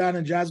marching band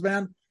and jazz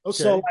band. Okay.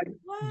 So like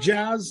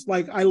jazz,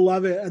 like I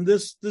love it, and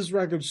this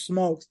record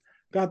smokes.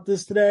 Got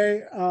this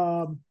today.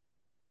 I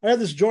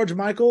had this George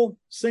Michael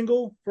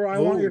single for "I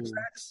Want Your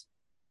Sex."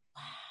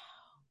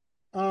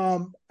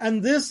 Wow.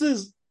 And this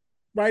is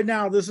right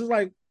now. This is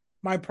like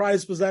my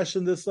prized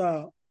possession. This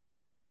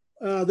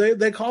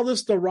they call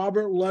this the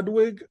Robert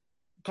Ludwig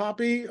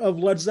copy of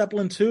Led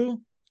Zeppelin 2,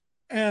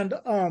 and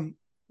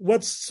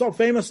what's so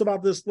famous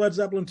about this Led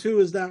Zeppelin 2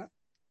 is that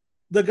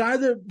the guy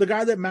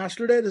that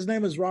mastered it, his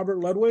name is Robert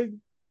Ludwig.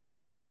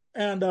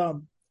 And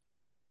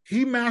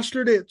he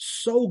mastered it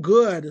so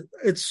good.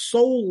 It's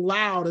so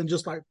loud and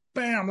just like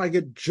bam, like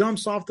it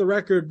jumps off the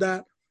record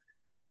that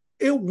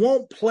it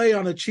won't play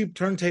on a cheap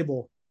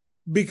turntable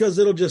because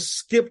it'll just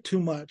skip too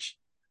much.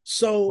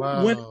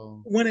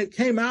 So when it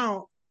came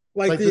out,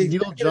 like the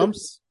needle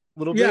jumps a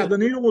little bit. Yeah, the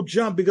needle will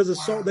jump because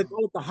it's so they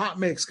call it the hot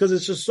mix because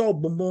it's just so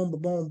boom boom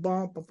boom boom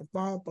boom boom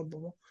boom boom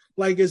boom.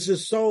 Like it's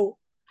just so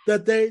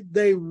that they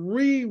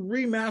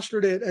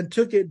remastered it and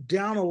took it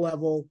down a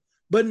level.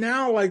 But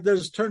now, like,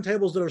 there's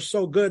turntables that are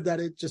so good that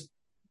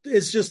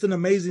it's just an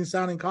amazing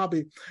sounding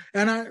copy.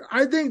 And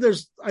I think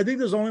there's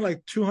only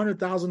like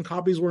 200,000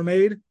 copies were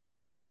made,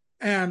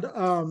 And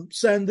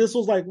saying this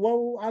was like,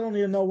 well, I don't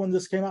even know when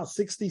this came out,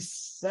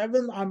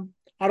 67. I'm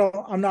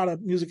not a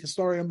music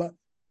historian, but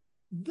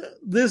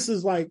this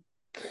is like,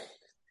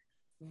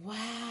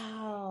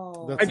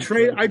 wow. I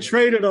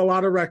traded a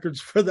lot of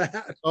records for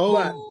that.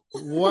 Oh,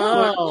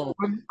 wow.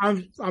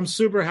 I'm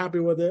super happy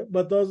with it.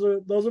 But those are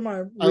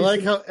my I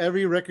like how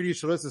every record you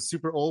showed us is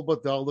super old,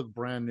 but they all look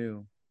brand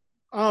new.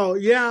 Oh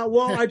yeah,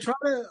 well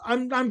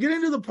I'm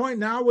getting to the point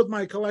now with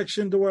my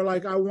collection to where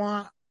like I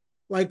want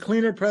like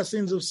cleaner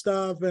pressings of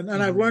stuff, and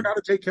I've learned how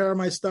to take care of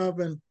my stuff,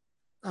 and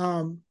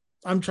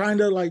I'm trying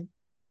to like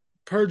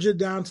purge it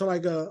down to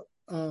like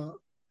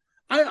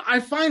I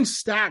find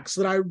stacks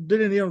that I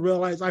didn't even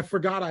realize I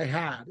forgot I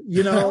had,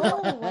 you know.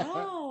 Oh,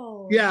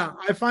 wow. Yeah,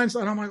 I find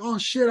something, I'm like, oh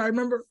shit, I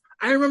remember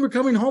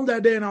coming home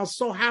that day and I was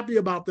so happy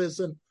about this,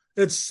 and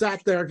it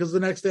sat there because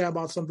the next day I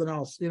bought something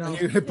else, you know.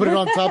 You put it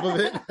on top of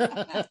it.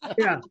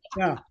 Yeah.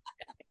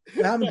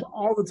 It happens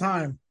all the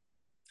time.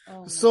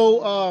 Oh,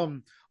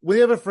 So we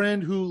have a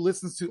friend who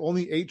listens to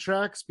only 8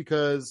 tracks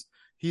because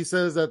he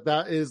says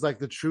that is like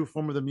the true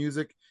form of the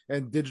music,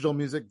 and digital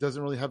music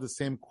doesn't really have the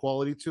same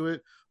quality to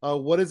it.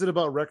 What is it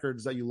about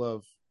records that you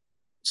love?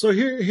 So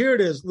here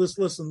it is.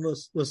 Listen.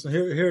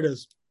 Here it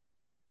is.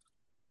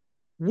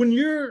 When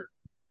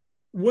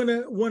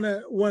an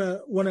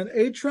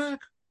 8-track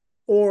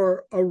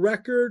or a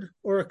record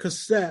or a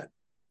cassette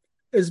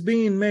is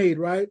being made,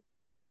 right?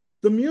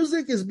 The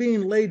music is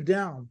being laid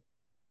down.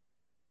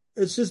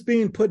 It's just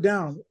being put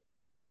down.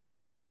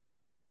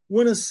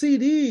 When a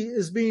CD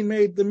is being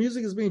made, the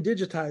music is being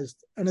digitized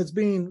and it's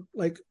being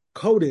like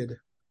coded.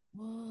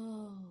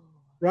 whoa.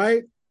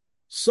 Right?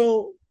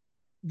 So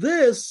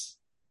this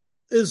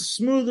is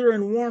smoother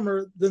and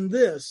warmer than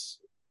this,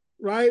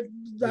 right?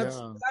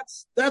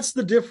 That's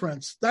the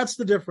difference. That's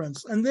the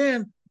difference. And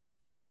then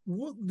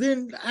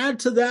add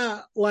to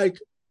that like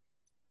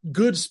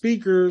good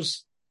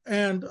speakers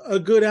and a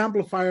good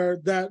amplifier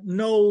that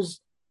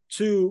knows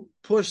to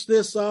push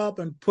this up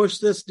and push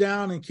this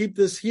down and keep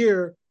this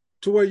here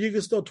to where you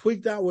can still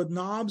tweak that with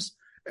knobs,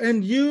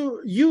 and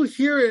you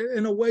hear it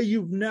in a way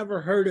you've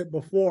never heard it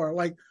before.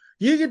 Like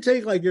you could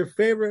take like your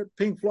favorite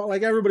Pink Floyd,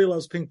 like everybody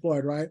loves Pink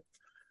Floyd, right?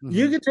 Mm-hmm.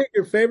 You could take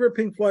your favorite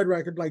Pink Floyd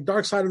record, like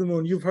Dark Side of the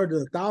Moon, you've heard it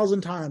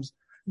 1,000 times.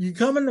 You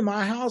come into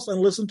my house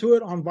and listen to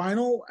it on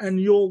vinyl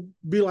and you'll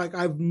be like,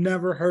 I've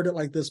never heard it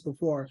like this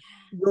before.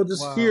 You'll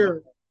just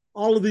hear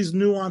all of these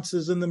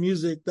nuances in the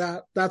music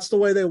that's the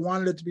way they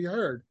wanted it to be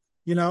heard,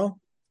 you know?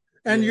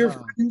 And your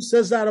friend who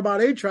says that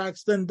about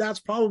 8-tracks, then that's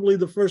probably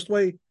the first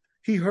way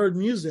he heard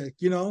music,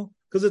 you know,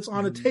 because it's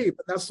on a tape.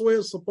 That's the way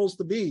it's supposed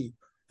to be.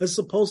 It's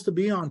supposed to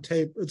be on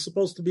tape. It's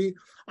supposed to be.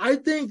 I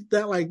think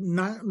that like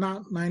not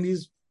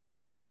 90s.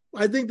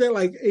 I think that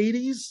like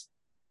 80s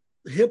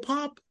hip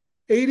hop,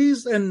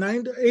 80s and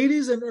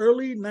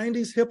early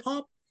 90s hip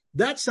hop,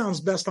 that sounds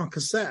best on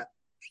cassette,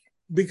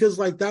 because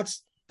like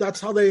that's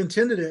how they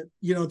intended it,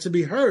 you know, to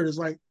be heard. Is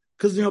like,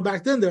 because you know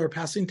back then they were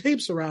passing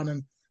tapes around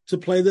and to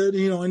play the,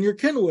 you know, in your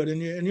Kenwood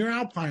and your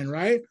Alpine,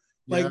 right?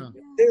 Like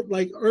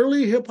like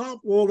early hip hop.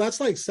 Well, that's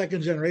like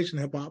second generation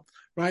hip hop,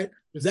 right?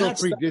 It's still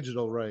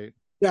pre-digital, right?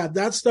 Yeah,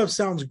 that stuff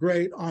sounds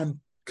great on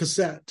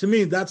cassette. To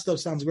me, that stuff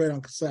sounds great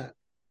on cassette.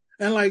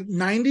 And like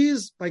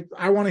 90s, like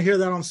I want to hear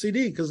that on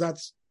CD because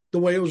that's the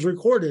way it was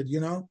recorded, you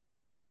know?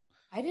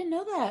 I didn't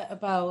know that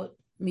about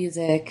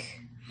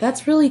music.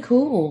 That's really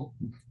cool.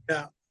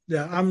 Yeah,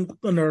 I'm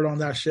a nerd on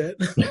that shit.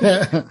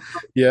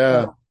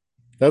 Yeah.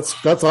 That's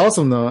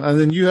awesome though. And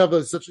then you have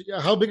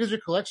how big is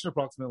your collection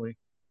approximately?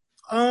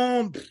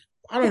 I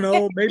don't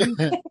know, maybe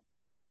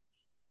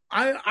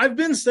I've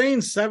been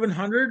saying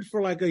 700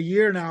 for like a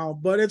year now,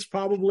 but it's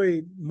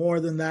probably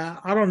more than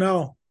that. I don't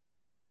know.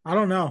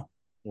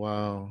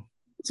 Wow.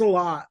 It's a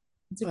lot.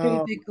 It's a pretty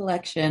big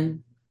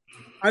collection.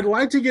 I'd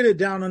like to get it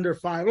down under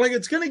 5. Like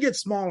it's going to get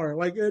smaller.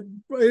 Like it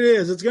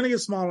is. It's going to get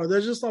smaller.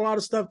 There's just a lot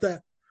of stuff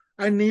that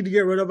I need to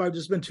get rid of. I've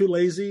just been too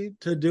lazy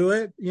to do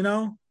it, you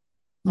know?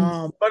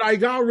 But I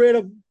got rid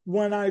of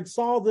when I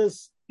saw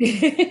this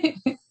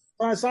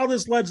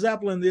Led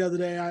Zeppelin the other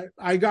day.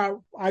 I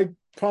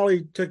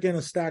probably took in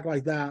a stack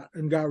like that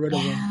and got rid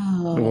of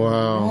them.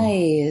 Wow.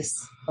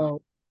 Nice.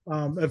 So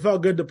it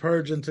felt good to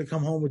purge and to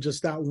come home with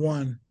just that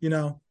one, you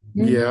know?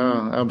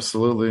 Yeah,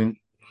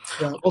 absolutely.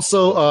 Yeah.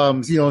 Also,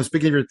 you know,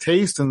 speaking of your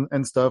taste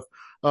and stuff,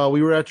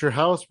 we were at your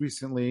house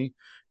recently,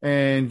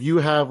 and you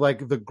have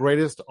like the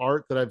greatest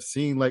art that I've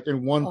seen like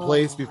in one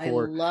place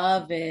before. I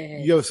love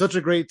it. You have such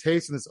a great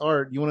taste in this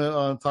art. You want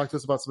to talk to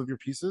us about some of your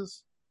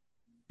pieces?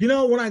 You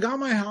know, when I got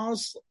my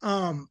house,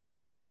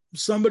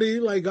 somebody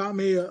like got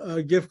me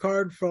a gift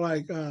card for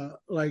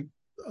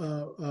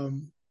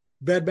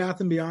Bed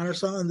Bath and Beyond or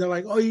something. They're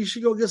like, "Oh, you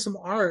should go get some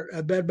art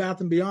at Bed Bath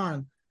and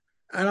Beyond."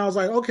 And I was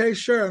like, "Okay,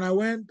 sure." And I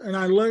went and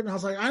I looked and I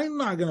was like, "I'm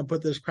not gonna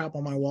put this crap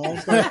on my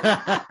walls."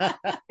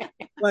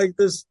 Like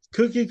this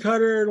cookie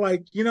cutter,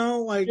 like, you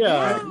know, like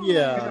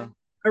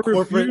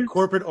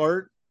corporate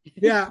art.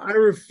 Yeah, I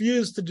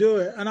refuse to do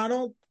it,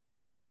 and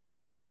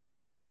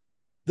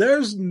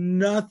there's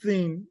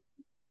nothing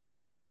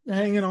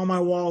hanging on my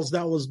walls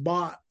that was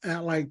bought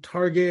at like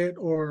Target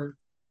or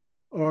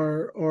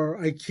or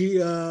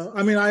IKEA.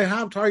 I mean, I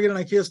have Target and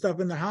IKEA stuff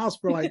in the house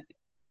for like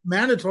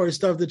mandatory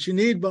stuff that you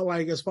need, but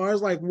like as far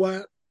as like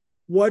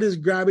what is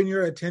grabbing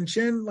your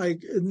attention,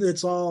 like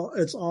it's all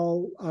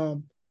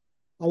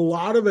a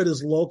lot of it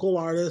is local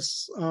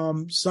artists,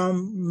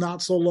 some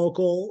not so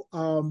local,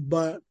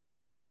 but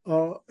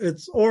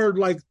it's or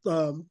like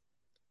the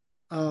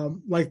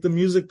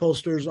music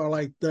posters are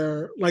like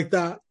they're like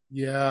that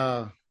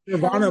Yeah.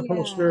 Nirvana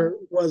poster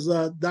was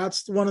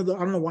that's one of the, I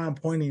don't know why I'm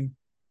pointing.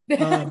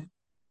 Um,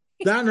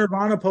 that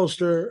Nirvana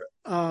poster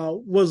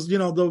was, you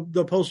know,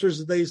 the posters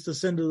that they used to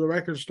send to the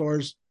record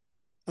stores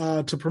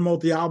to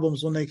promote the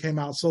albums when they came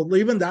out. So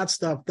even that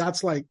stuff,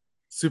 that's like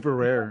Super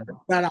rare.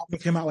 that album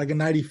came out like in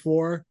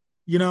 '94.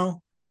 You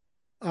know,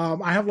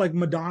 I have like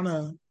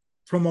Madonna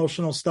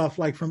promotional stuff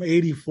like from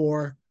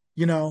 '84.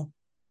 You know,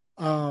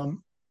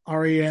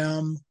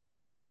 REM.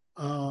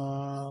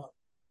 I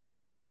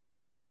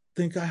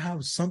think I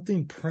have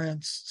something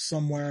Prince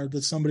somewhere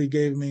that somebody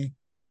gave me.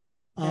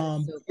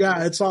 So yeah,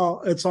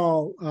 cool. It's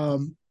all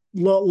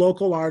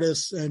local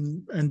artists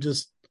and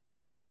just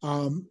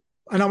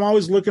and I'm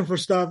always looking for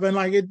stuff, and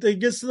like it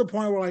gets to the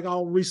point where like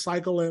I'll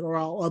recycle it or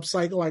I'll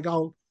upcycle, like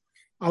I'll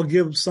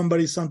give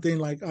somebody something,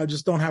 like I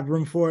just don't have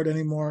room for it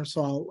anymore,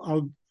 so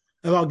I'll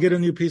if I'll get a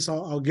new piece,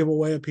 I'll give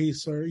away a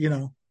piece, or you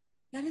know.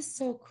 That is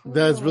so cool.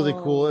 That is really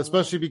cool,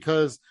 especially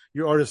because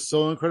your art is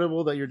so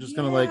incredible that you're just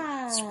kind of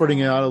like spreading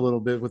it out a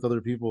little bit with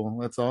other people.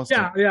 That's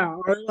awesome. Yeah.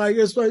 Or like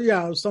it's like,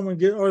 yeah, if someone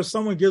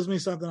gives me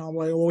something, I'm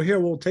like, well, here,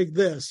 we'll take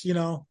this, you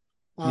know.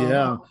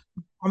 I'm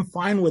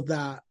fine with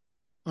that.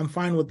 I'm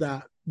fine with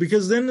that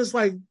because then it's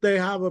like they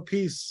have a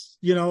piece,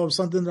 you know, of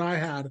something that I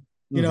had,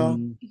 you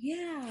know.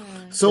 Yeah.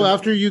 So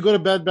after you go to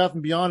Bed Bath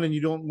and Beyond and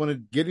you don't want to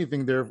get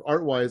anything there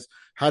art wise,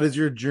 how does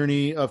your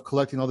journey of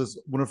collecting all this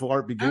wonderful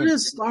art begin? How did it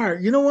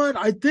start? You know what?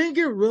 I think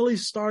it really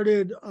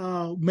started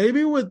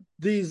maybe with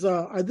these.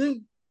 I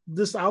think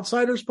this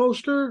Outsiders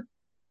poster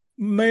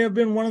may have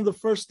been one of the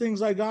first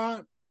things I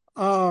got.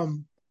 I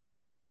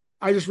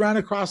just ran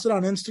across it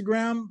on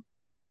Instagram,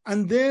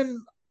 and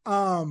then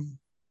I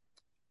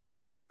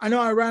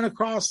know I ran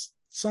across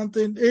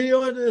something.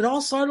 It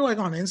all started like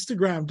on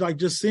Instagram, like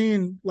just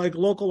seeing like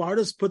local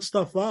artists put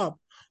stuff up.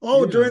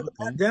 During the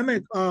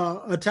pandemic,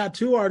 a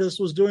tattoo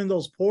artist was doing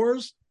those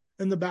pours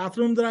in the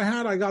bathroom that I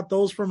had. I got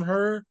those from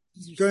her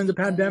during the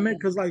pandemic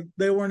because like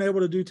they weren't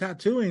able to do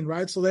tattooing,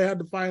 right? So they had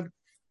to find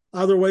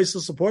other ways to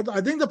support them.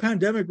 I think the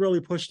pandemic really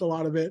pushed a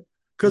lot of it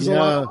because a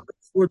lot of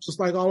were just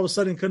like all of a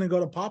sudden couldn't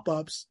go to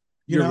pop-ups.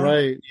 You're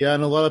right. Yeah,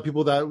 and a lot of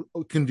people that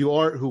can do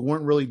art who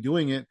weren't really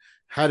doing it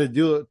had to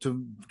do it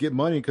to get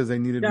money because they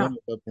needed money.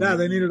 Yeah,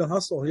 they needed a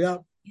hustle.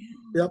 Yep.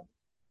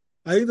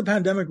 I think the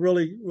pandemic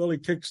really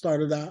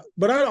kickstarted that.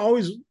 But I've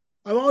always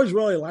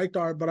really liked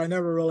art, but I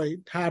never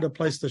really had a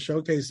place to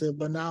showcase it.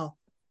 But now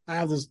I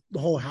have the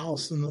whole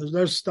house, and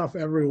there's stuff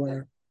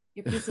everywhere.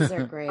 Your pieces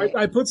are great.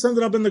 I put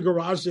something up in the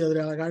garage the other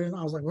day. Like I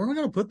was like, where am I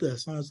going to put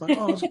this? And I was like,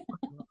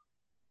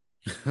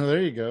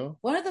 there you go.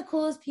 One of the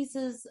coolest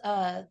pieces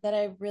that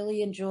I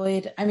really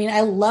enjoyed, I mean,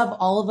 I love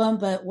all of them,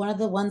 but one of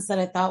the ones that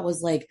I thought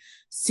was like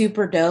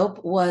super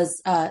dope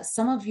was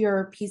some of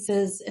your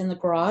pieces in the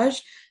garage.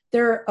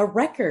 They're a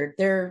record.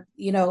 They're,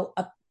 you know,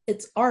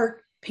 it's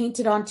art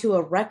painted onto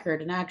a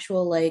record, an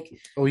actual like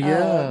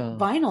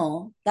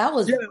vinyl. That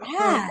was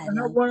rad.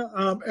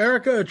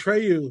 Erica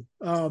Atreyu.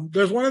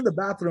 There's one in the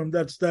bathroom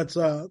that's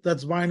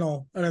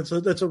vinyl, and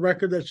it's a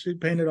record that she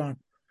painted on.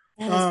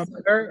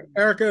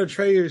 Erica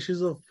Atreyu,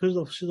 she's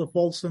a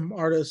Folsom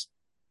artist.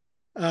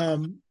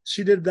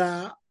 She did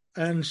that,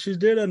 and she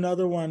did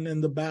another one in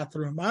the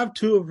bathroom. I have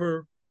two of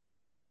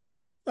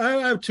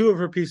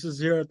her pieces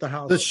here at the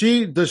house. Does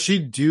she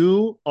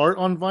do art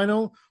on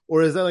vinyl,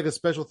 or is that like a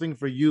special thing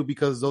for you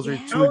because those are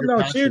two of your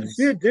passions?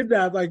 She did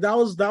that. Like that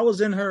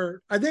was in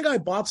her. I think I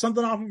bought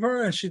something off of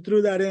her, and she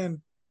threw that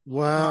in.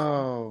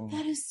 Wow,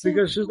 that is so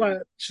because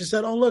cool. she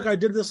said, "Oh look, I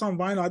did this on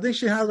vinyl." I think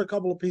she has a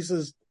couple of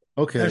pieces.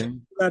 Okay, she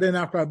threw that in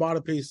after I bought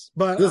a piece,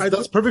 but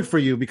that's perfect for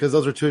you because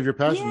those are two of your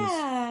passions.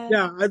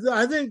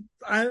 I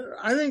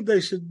think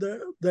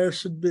there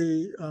should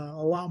be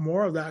a lot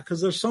more of that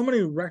because there's so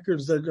many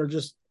records that are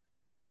just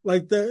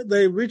like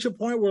they reach a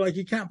point where like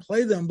you can't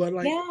play them, but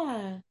like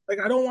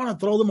I don't want to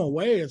throw them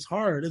away. It's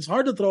hard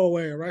to throw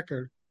away a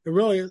record. It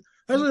really is.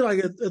 Especially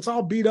like it's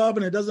all beat up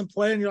and it doesn't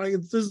play, and you're like,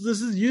 this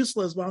is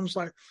useless. But I'm just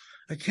like,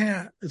 I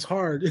can't. It's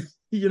hard,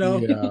 you know.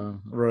 Yeah,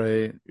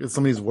 right. It's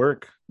somebody's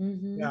work.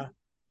 Mm-hmm. Yeah.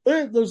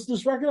 There's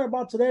this record I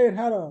bought today. It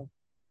had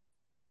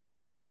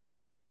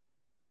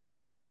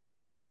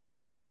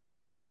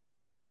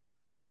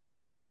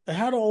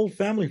an old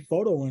family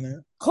photo in it.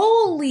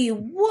 Holy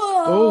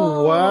whoa!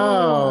 Oh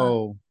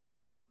wow!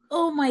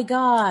 Oh my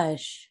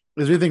gosh!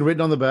 Is there anything written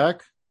on the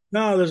back?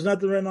 No, there's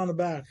nothing written on the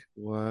back.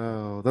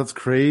 Wow, that's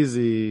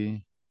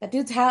crazy. That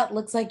dude's hat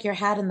looks like your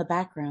hat in the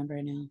background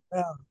right now.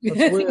 Yeah,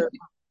 that's weird.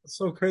 It's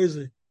so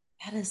crazy.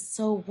 That is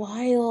so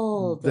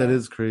wild. That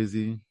is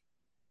crazy.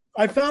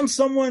 I found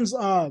someone's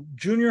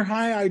junior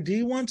high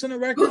ID once in a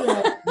record.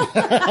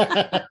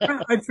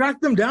 I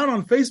tracked them down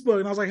on Facebook,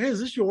 and I was like, "Hey,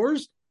 is this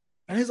yours?"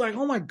 And he's like,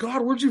 "Oh my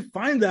God, where'd you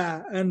find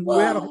that?" And we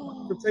had a whole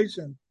Whoa.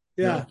 conversation.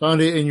 Yeah, I Yeah.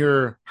 found it in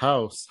your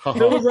house. It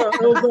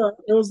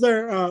was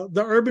their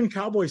the Urban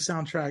Cowboy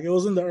soundtrack. It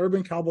was in the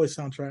Urban Cowboy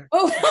soundtrack.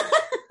 Oh.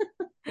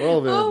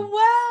 Well then, Oh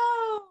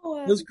It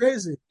wow. was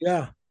crazy.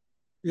 Yeah.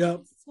 Yep.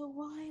 That's so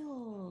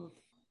wild.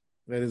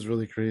 that is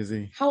really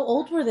crazy. How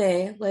old were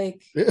they?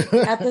 Like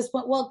at this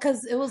point? Well,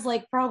 because it was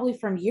like probably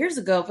from years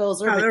ago if it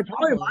was Yeah, Urban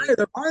Cowboy.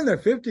 they're probably in their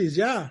 50s.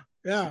 Yeah.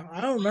 Yeah.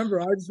 I don't remember.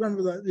 I just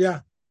remember that. Yeah.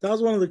 That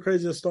was one of the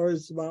craziest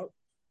stories about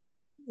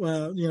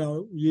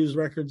used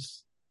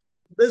records.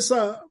 This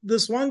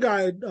one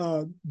guy,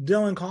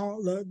 Dylan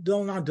Collins,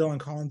 Dylan, not Dylan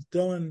Collins,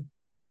 Dylan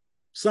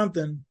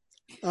something.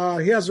 He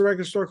has a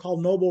record store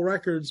called Noble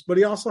Records, but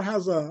he also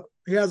has a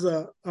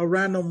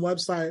random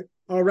website,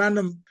 a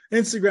random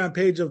Instagram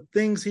page of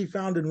things he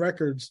found in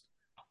records.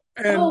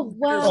 And Oh it's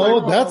like,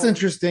 Oh, that's wow.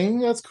 interesting.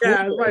 That's cool.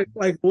 yeah,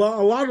 it's a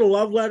lot of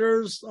love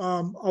letters,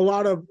 a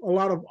lot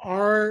of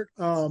art,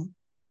 a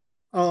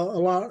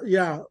lot,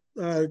 yeah,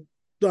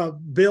 the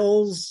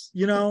bills,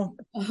 you know.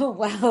 Oh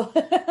wow.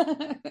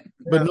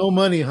 But Yeah. no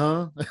money,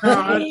 huh?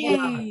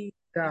 Dang.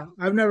 Yeah,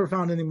 I've never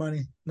found any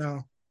money.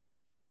 No.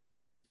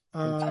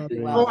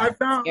 Well, I then,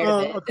 found scared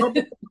of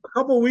it. a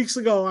couple of weeks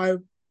ago.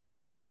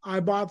 I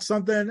bought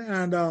something,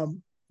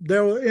 and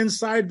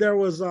inside there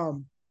was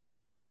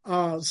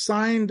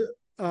signed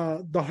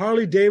the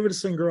Harley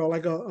Davidson girl,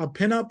 like a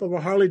pinup of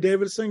a Harley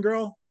Davidson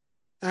girl,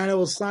 and it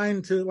was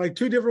signed to like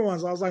two different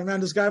ones. I was like,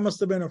 man, this guy must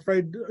have been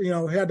afraid. He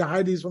had to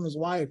hide these from his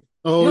wife.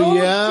 Oh No,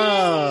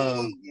 yeah.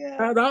 dang.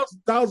 Yeah.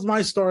 That was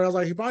my story. I was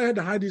like, he probably had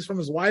to hide these from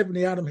his wife, and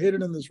he had them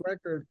hidden in this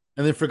record.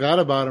 And they forgot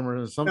about him or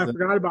Yeah, I something.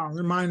 forgot about them.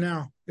 They're mine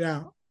now.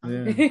 Yeah.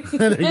 Yeah.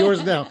 They're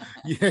yours now.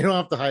 You don't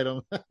have to hide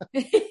them.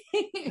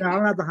 Yeah, I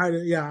don't have to hide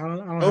it. Yeah, I don't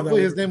have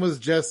Hopefully that. his name was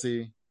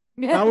Jesse.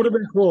 That would have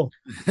been cool.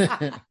 It's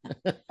That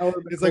would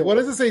have been like, cool. what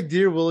does it say,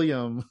 Dear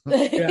William?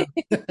 Yeah.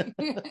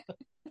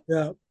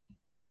 Yeah.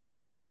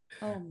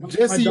 Oh my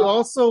Jesse, you dog-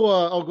 also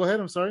go ahead,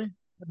 I'm sorry.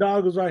 The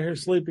dog was right here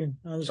sleeping.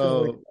 I was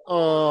gonna wake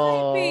Oh,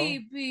 God, oh,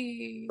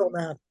 baby. so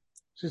mad.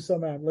 She's so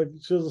mad. Like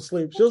she was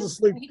asleep. She was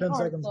asleep 10 Sweetheart,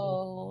 seconds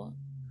ago. though.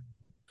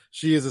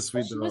 she is a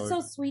sweet She was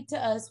so dog. sweet to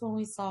us when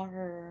we saw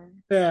her.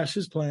 Yeah,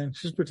 she's playing.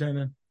 She's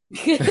pretending.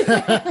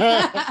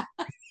 Yeah.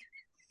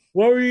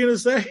 What were you gonna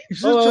say?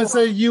 She's Oh, I chill- would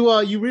say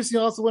you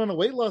recently also went on a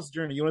weight loss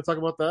journey. You want to talk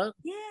about that?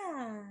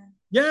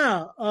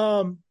 Yeah.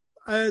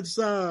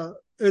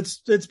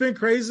 It's been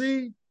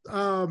crazy.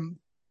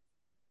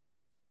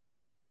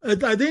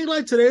 I think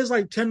like today is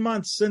like 10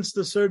 months since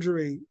the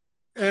surgery.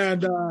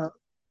 And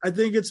I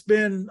think it's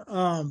been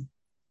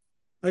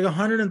like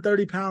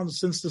 130 pounds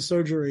since the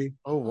surgery.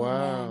 Oh Oh, man,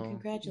 wow.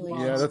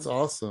 congratulations. Yeah, that's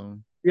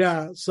awesome.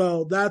 Yeah,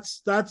 so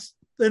that's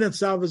in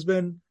itself has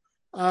been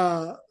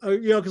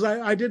because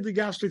I did the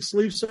gastric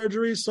sleeve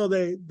surgery, so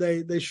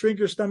they shrink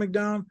your stomach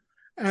down,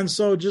 and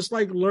so just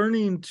like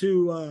learning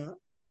to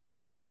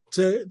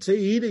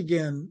eat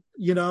again,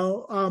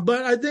 but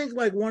I think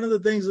like one of the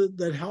things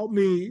that helped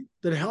me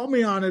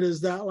on it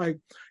is that, like,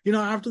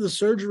 after the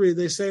surgery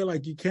they say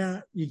like you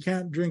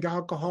can't drink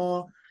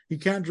alcohol, you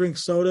can't drink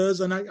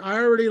sodas, and I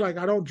already, like,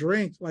 I don't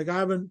drink, like I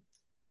haven't,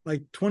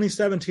 like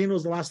 2017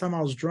 was the last time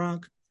I was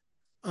drunk.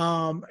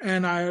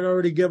 And I had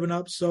already given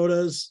up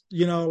sodas,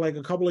 like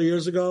a couple of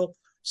years ago.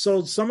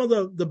 So some of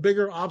the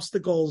bigger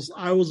obstacles,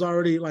 I was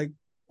already like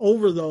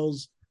over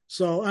those.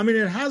 So, I mean,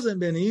 it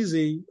hasn't been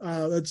easy.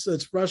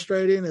 It's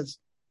frustrating. It's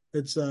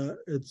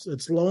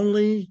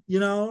lonely,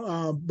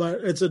 but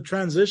it's a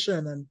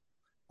transition, and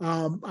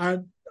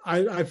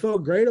I feel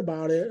great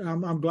about it.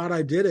 I'm glad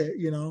I did it.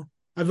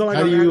 I feel like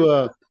How do you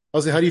I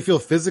was like, how do you feel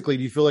physically?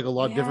 Do you feel like a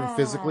lot different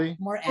physically?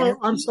 More energy.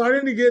 I'm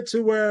starting to get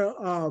to where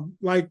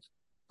like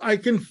I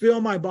can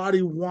feel my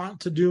body want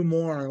to do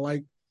more.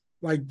 Like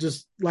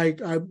just like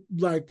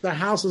the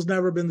house has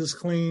never been this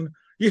clean.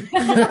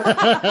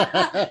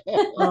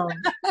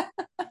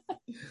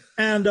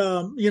 And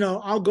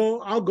I'll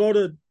go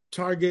to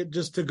Target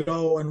just to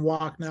go and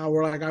walk now,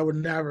 where like I would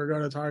never go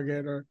to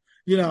Target, or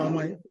I'm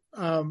like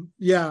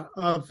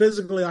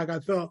physically, like I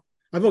feel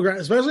great,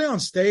 especially on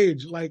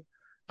stage. Like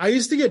I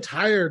used to get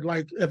tired,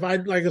 like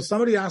if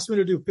somebody asked me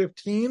to do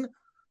 15,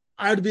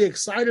 I'd be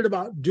excited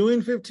about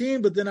doing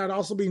 15, but then I'd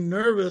also be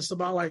nervous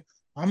about, like,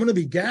 I'm going to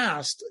be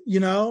gassed,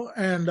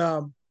 and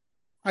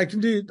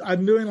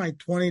I'm doing like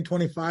 20,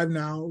 25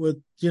 now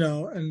with,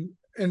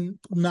 and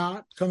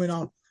not coming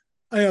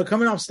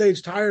off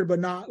stage tired, but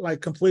not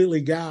like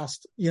completely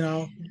gassed,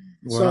 Wow.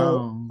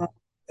 So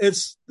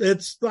it's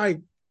like,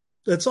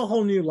 it's a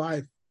whole new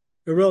life.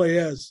 It really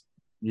is.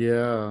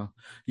 Yeah.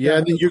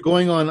 And then you're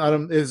going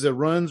on, is it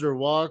runs or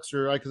walks,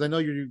 or because I know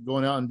you're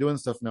going out and doing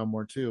stuff now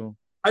more too.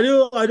 I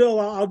do.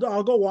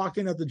 I'll go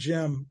walking at the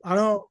gym.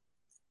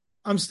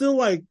 I'm still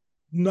like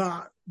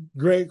not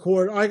great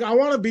core. Like I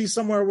want to be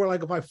somewhere where,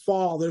 like, if I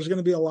fall, there's going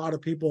to be a lot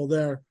of people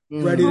there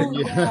ready to.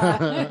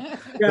 Yeah.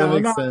 Yeah,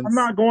 I'm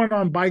not going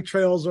on bike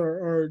trails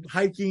or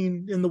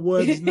hiking in the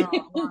woods. No,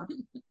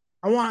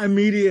 I want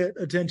immediate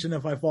attention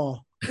if I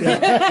fall.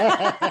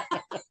 Yeah.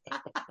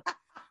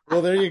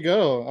 Well, there you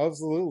go.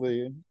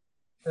 Absolutely.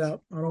 Yeah,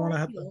 I don't want to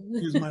have to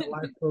use my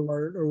life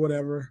alert or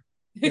whatever.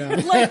 Yeah.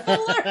 Life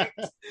alert.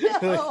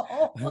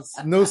 No.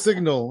 No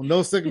signal.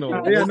 No signal.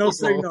 Yeah, No no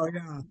signal.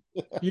 signal.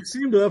 Yeah. You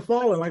seem to have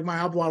fallen, like my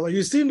Apple Watch. Like,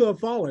 you seem to have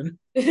fallen.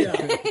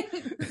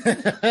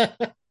 Yeah.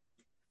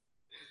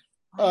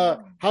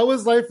 How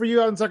was life for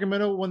you out in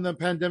Sacramento when the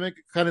pandemic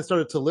kind of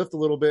started to lift a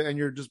little bit and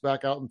you're just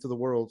back out into the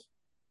world?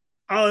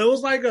 Oh, it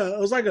was like a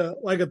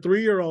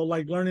 3-year-old,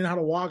 like learning how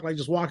to walk, like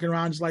just walking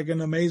around just like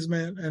in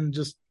amazement and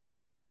just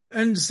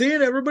and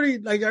seeing everybody,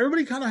 like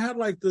everybody kind of had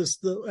like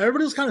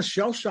everybody was kind of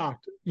shell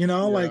shocked,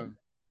 like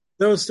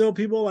there was still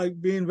people like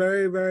being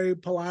very, very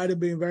polite and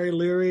being very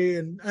leery.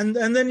 And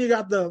then you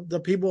got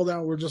the people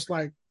that were just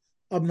like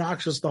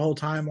obnoxious the whole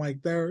time. Like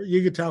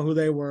you could tell who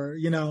they were,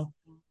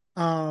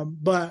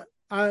 but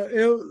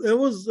it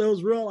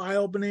was real eye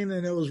opening,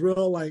 and it was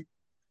real like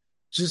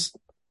just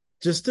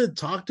to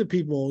talk to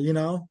people, it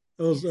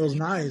was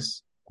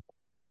nice.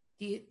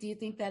 Do you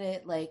think that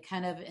it like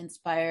kind of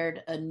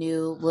inspired a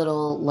new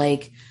little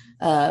like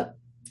kind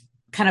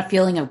of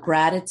feeling of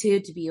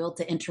gratitude to be able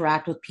to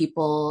interact with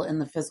people in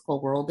the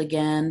physical world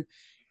again?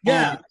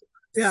 Yeah,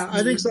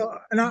 I think so.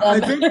 And I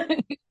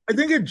think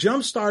it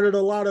jump started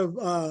a lot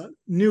of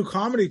new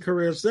comedy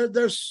careers.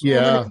 There's so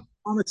many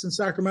comics in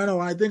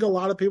Sacramento, and I think a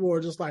lot of people were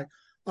just like,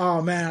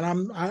 "Oh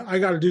man, I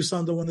got to do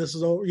something when this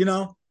is over."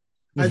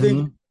 I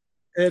think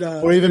it,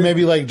 or even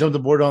maybe like jump the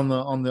board on the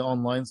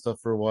online stuff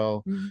for a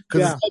while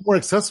because it's more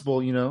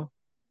accessible.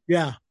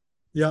 Yeah.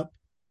 Yep.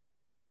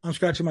 I'm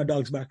scratching my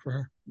dog's back for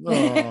her.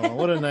 Oh,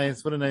 what a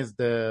nice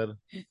dad.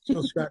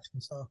 Still scratching.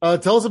 So,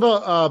 tell us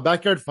about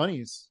Backyard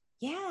Funnies.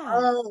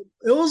 Yeah,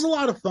 it was a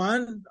lot of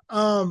fun.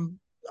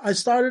 I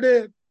started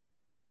it.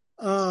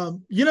 A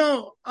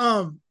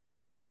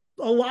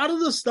lot of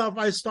the stuff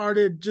I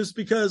started just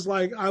because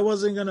like I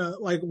wasn't gonna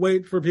like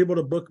wait for people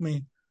to book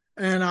me,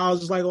 and I was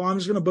just like, well, I'm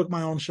just gonna book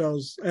my own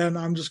shows, and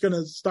I'm just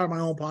gonna start my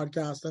own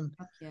podcast, and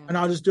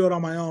I'll just do it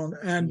on my own.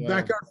 And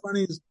Backyard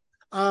Funnies,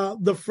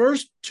 the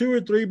first 2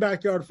 or 3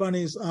 Backyard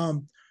Funnies,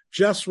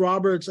 Jess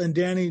Roberts and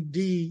Danny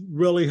D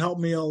really helped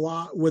me a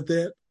lot with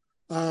it.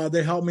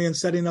 They helped me in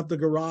setting up the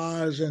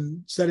garage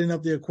and setting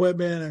up the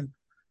equipment,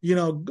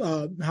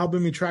 and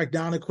helping me track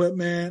down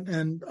equipment,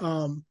 and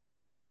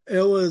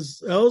it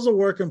was a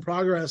work in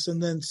progress.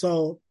 And then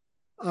so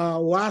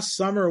last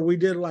summer we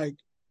did like,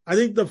 I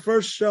think the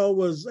first show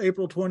was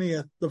April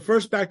 20th. The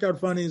first Backyard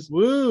Funnies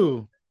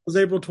was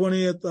April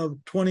 20th of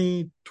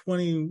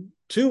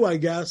 2022, I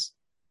guess.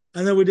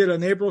 And then we did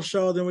an April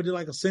show. Then we did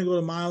like a Cinco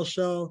de Mayo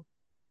show.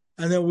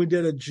 And then we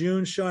did a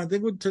June show. I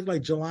think we took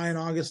like July and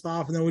August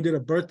off. And then we did a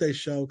birthday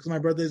show because my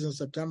birthday's in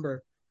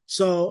September.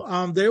 So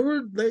they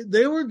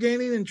were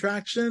gaining in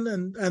traction,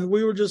 and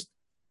we were just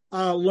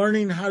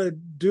learning how to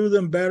do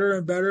them better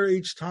and better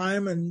each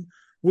time. And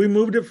we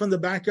moved it from the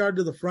backyard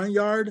to the front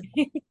yard.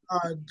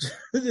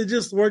 It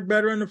just worked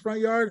better in the front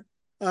yard.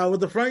 With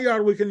the front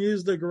yard, we can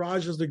use the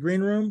garage as the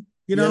green room,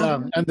 Yeah,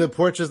 and the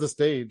porch is the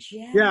stage.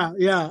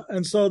 Yeah.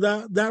 And so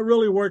that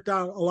really worked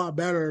out a lot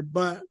better.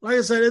 But like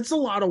I said, it's a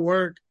lot of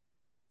work.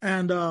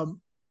 And I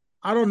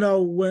don't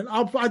know when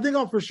I think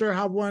I'll for sure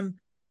have one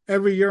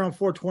every year on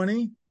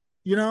 420.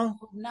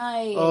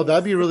 Nice. Oh,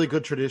 that'd be a really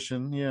good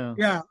tradition.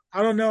 Yeah.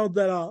 I don't know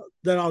that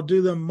I'll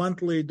do them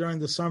monthly during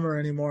the summer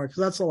anymore,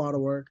 because that's a lot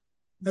of work.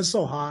 It's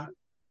so hot.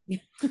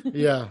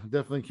 Yeah,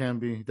 definitely can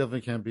be.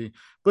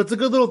 But it's a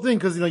good little thing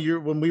because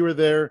when we were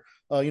there,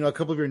 a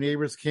couple of your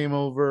neighbors came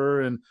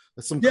over, and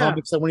some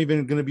comics that weren't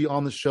even going to be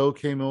on the show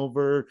came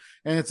over,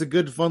 and it's a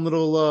good, fun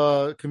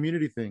little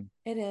community thing.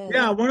 It is.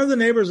 Yeah, one of the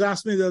neighbors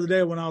asked me the other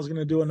day when I was going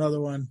to do another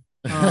one.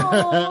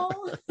 I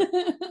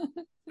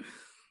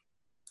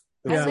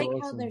like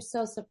how they're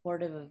so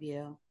supportive of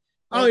you.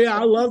 Oh yeah,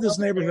 I love this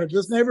neighborhood.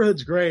 This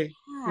neighborhood's great.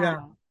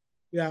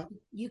 Yeah.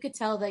 You could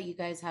tell that you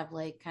guys have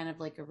like kind of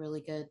like a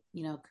really good,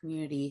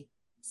 community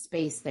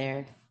space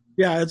there.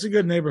 Yeah, it's a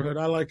good neighborhood.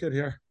 I like it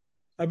here.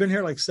 I've been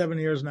here like 7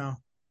 years now.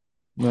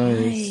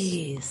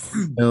 Nice.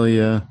 Hell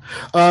yeah.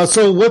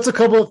 So what's a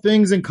couple of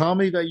things in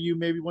comedy that you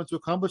maybe want to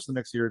accomplish the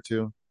next year or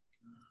two?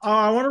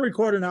 I want to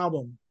record an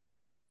album.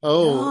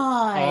 Oh,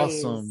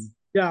 nice. Awesome.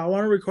 Yeah, I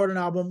want to record an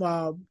album.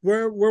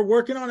 We're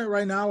working on it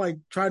right now, like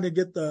trying to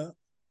get the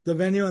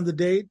venue and the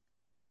date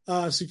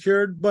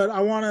secured. But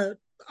I want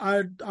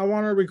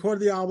to record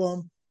the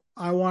album.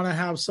 I want to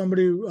have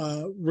somebody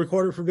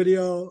record it for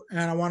video,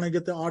 and I want to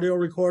get the audio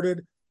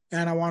recorded,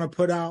 and I want to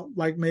put out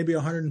like maybe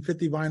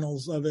 150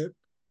 vinyls of it,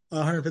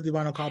 150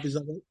 vinyl copies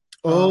of it.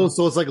 Oh,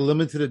 so it's like a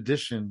limited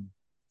edition.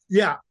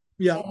 Yeah.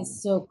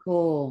 That's so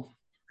cool.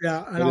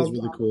 Yeah, and that is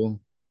really cool.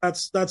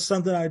 That's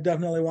something I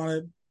definitely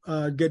want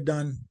to get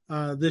done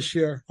this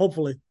year,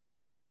 hopefully.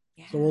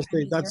 Yeah, so we'll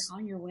see. You're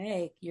on your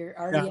way. You're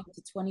already up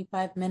to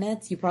 25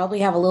 minutes. You probably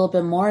have a little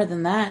bit more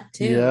than that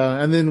too.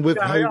 Yeah, and then with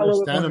how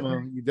you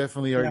stamina, you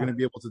definitely are going to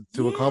be able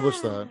to accomplish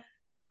that.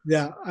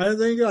 Yeah, I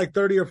think like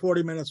 30 or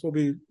 40 minutes will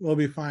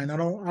be fine. I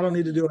don't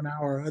need to do an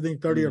hour. I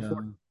think 30 or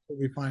 40 will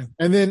be fine.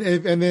 And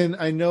then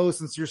I know,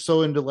 since you're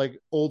so into like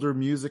older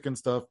music and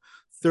stuff,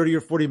 30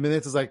 or 40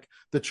 minutes is like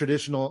the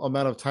traditional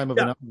amount of time of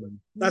an album.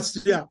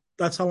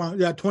 That's how long.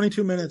 Yeah,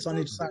 22 minutes on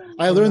each side.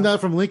 I learned that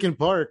from Linkin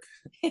Park.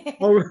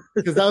 Oh,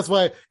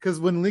 Because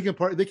when Linkin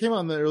Park, they came out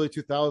in the early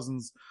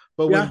 2000s,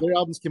 but when their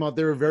albums came out,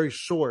 they were very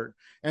short.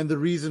 And the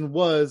reason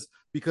was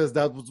because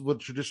that was what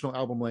traditional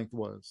album length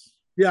was.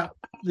 Yeah.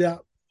 The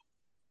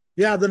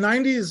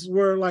 90s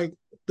were like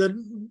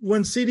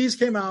when CDs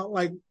came out,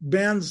 like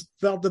bands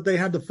felt that they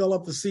had to fill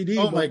up the CD.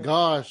 Oh my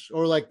gosh.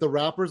 Or like the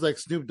rappers like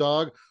Snoop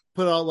Dogg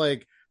put out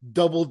like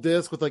double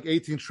disc with like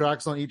 18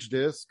 tracks on each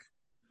disc.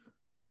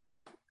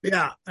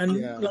 Yeah,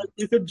 and like,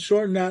 you could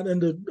shorten that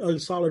into a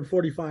solid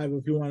 45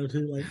 if you wanted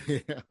to.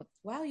 Like,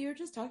 wow, you were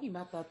just talking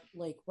about that,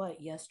 like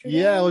what, yesterday?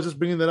 Yeah, I was just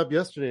bringing that up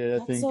yesterday.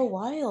 That's so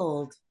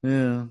wild.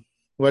 Yeah,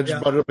 well, I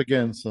just brought it up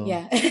again, so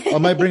I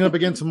might bring it up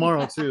again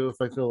tomorrow too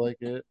if I feel like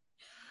it.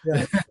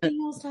 Yeah, I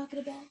was talking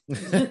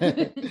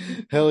about.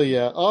 Hell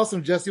yeah,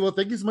 awesome, Jesse. Well,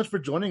 thank you so much for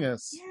joining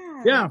us.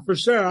 Yeah, for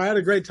sure. I had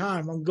a great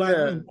time. I'm glad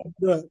to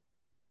do it.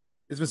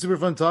 It's been super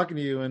fun talking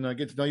to you and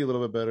get to know you a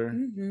little bit better.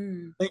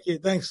 Mm-hmm. Thank you.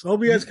 Thanks.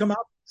 Hope you guys come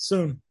out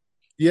soon.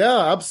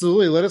 Yeah,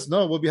 absolutely. Let us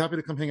know. We'll be happy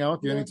to come hang out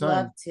with you anytime.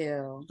 Love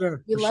to.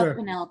 Sure, we love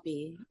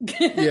Penelope.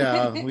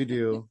 Yeah, we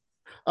do.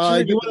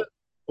 What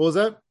was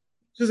that?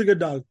 She's a good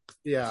dog.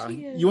 Yeah.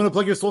 You want to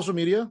plug your social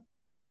media?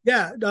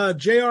 Yeah,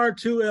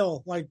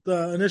 JR2L, like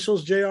the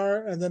initials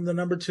JR and then the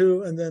number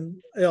 2 and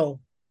then L.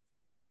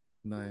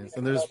 Nice.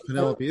 And there's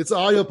Penelope. It's an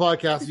audio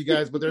podcast, you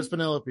guys, but there's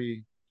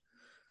Penelope.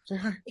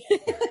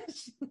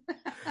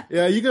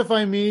 Yeah, you can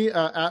find me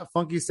at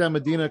Funky Sam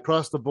Medina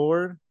across the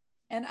board.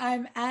 And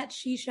I'm at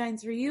She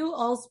Shines For You,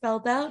 all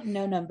spelled out,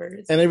 no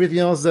numbers. And everything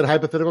else is at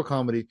Hypothetical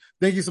Comedy.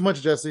 Thank you so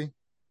much, Jesse.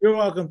 You're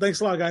welcome. Thanks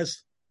a lot,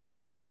 guys.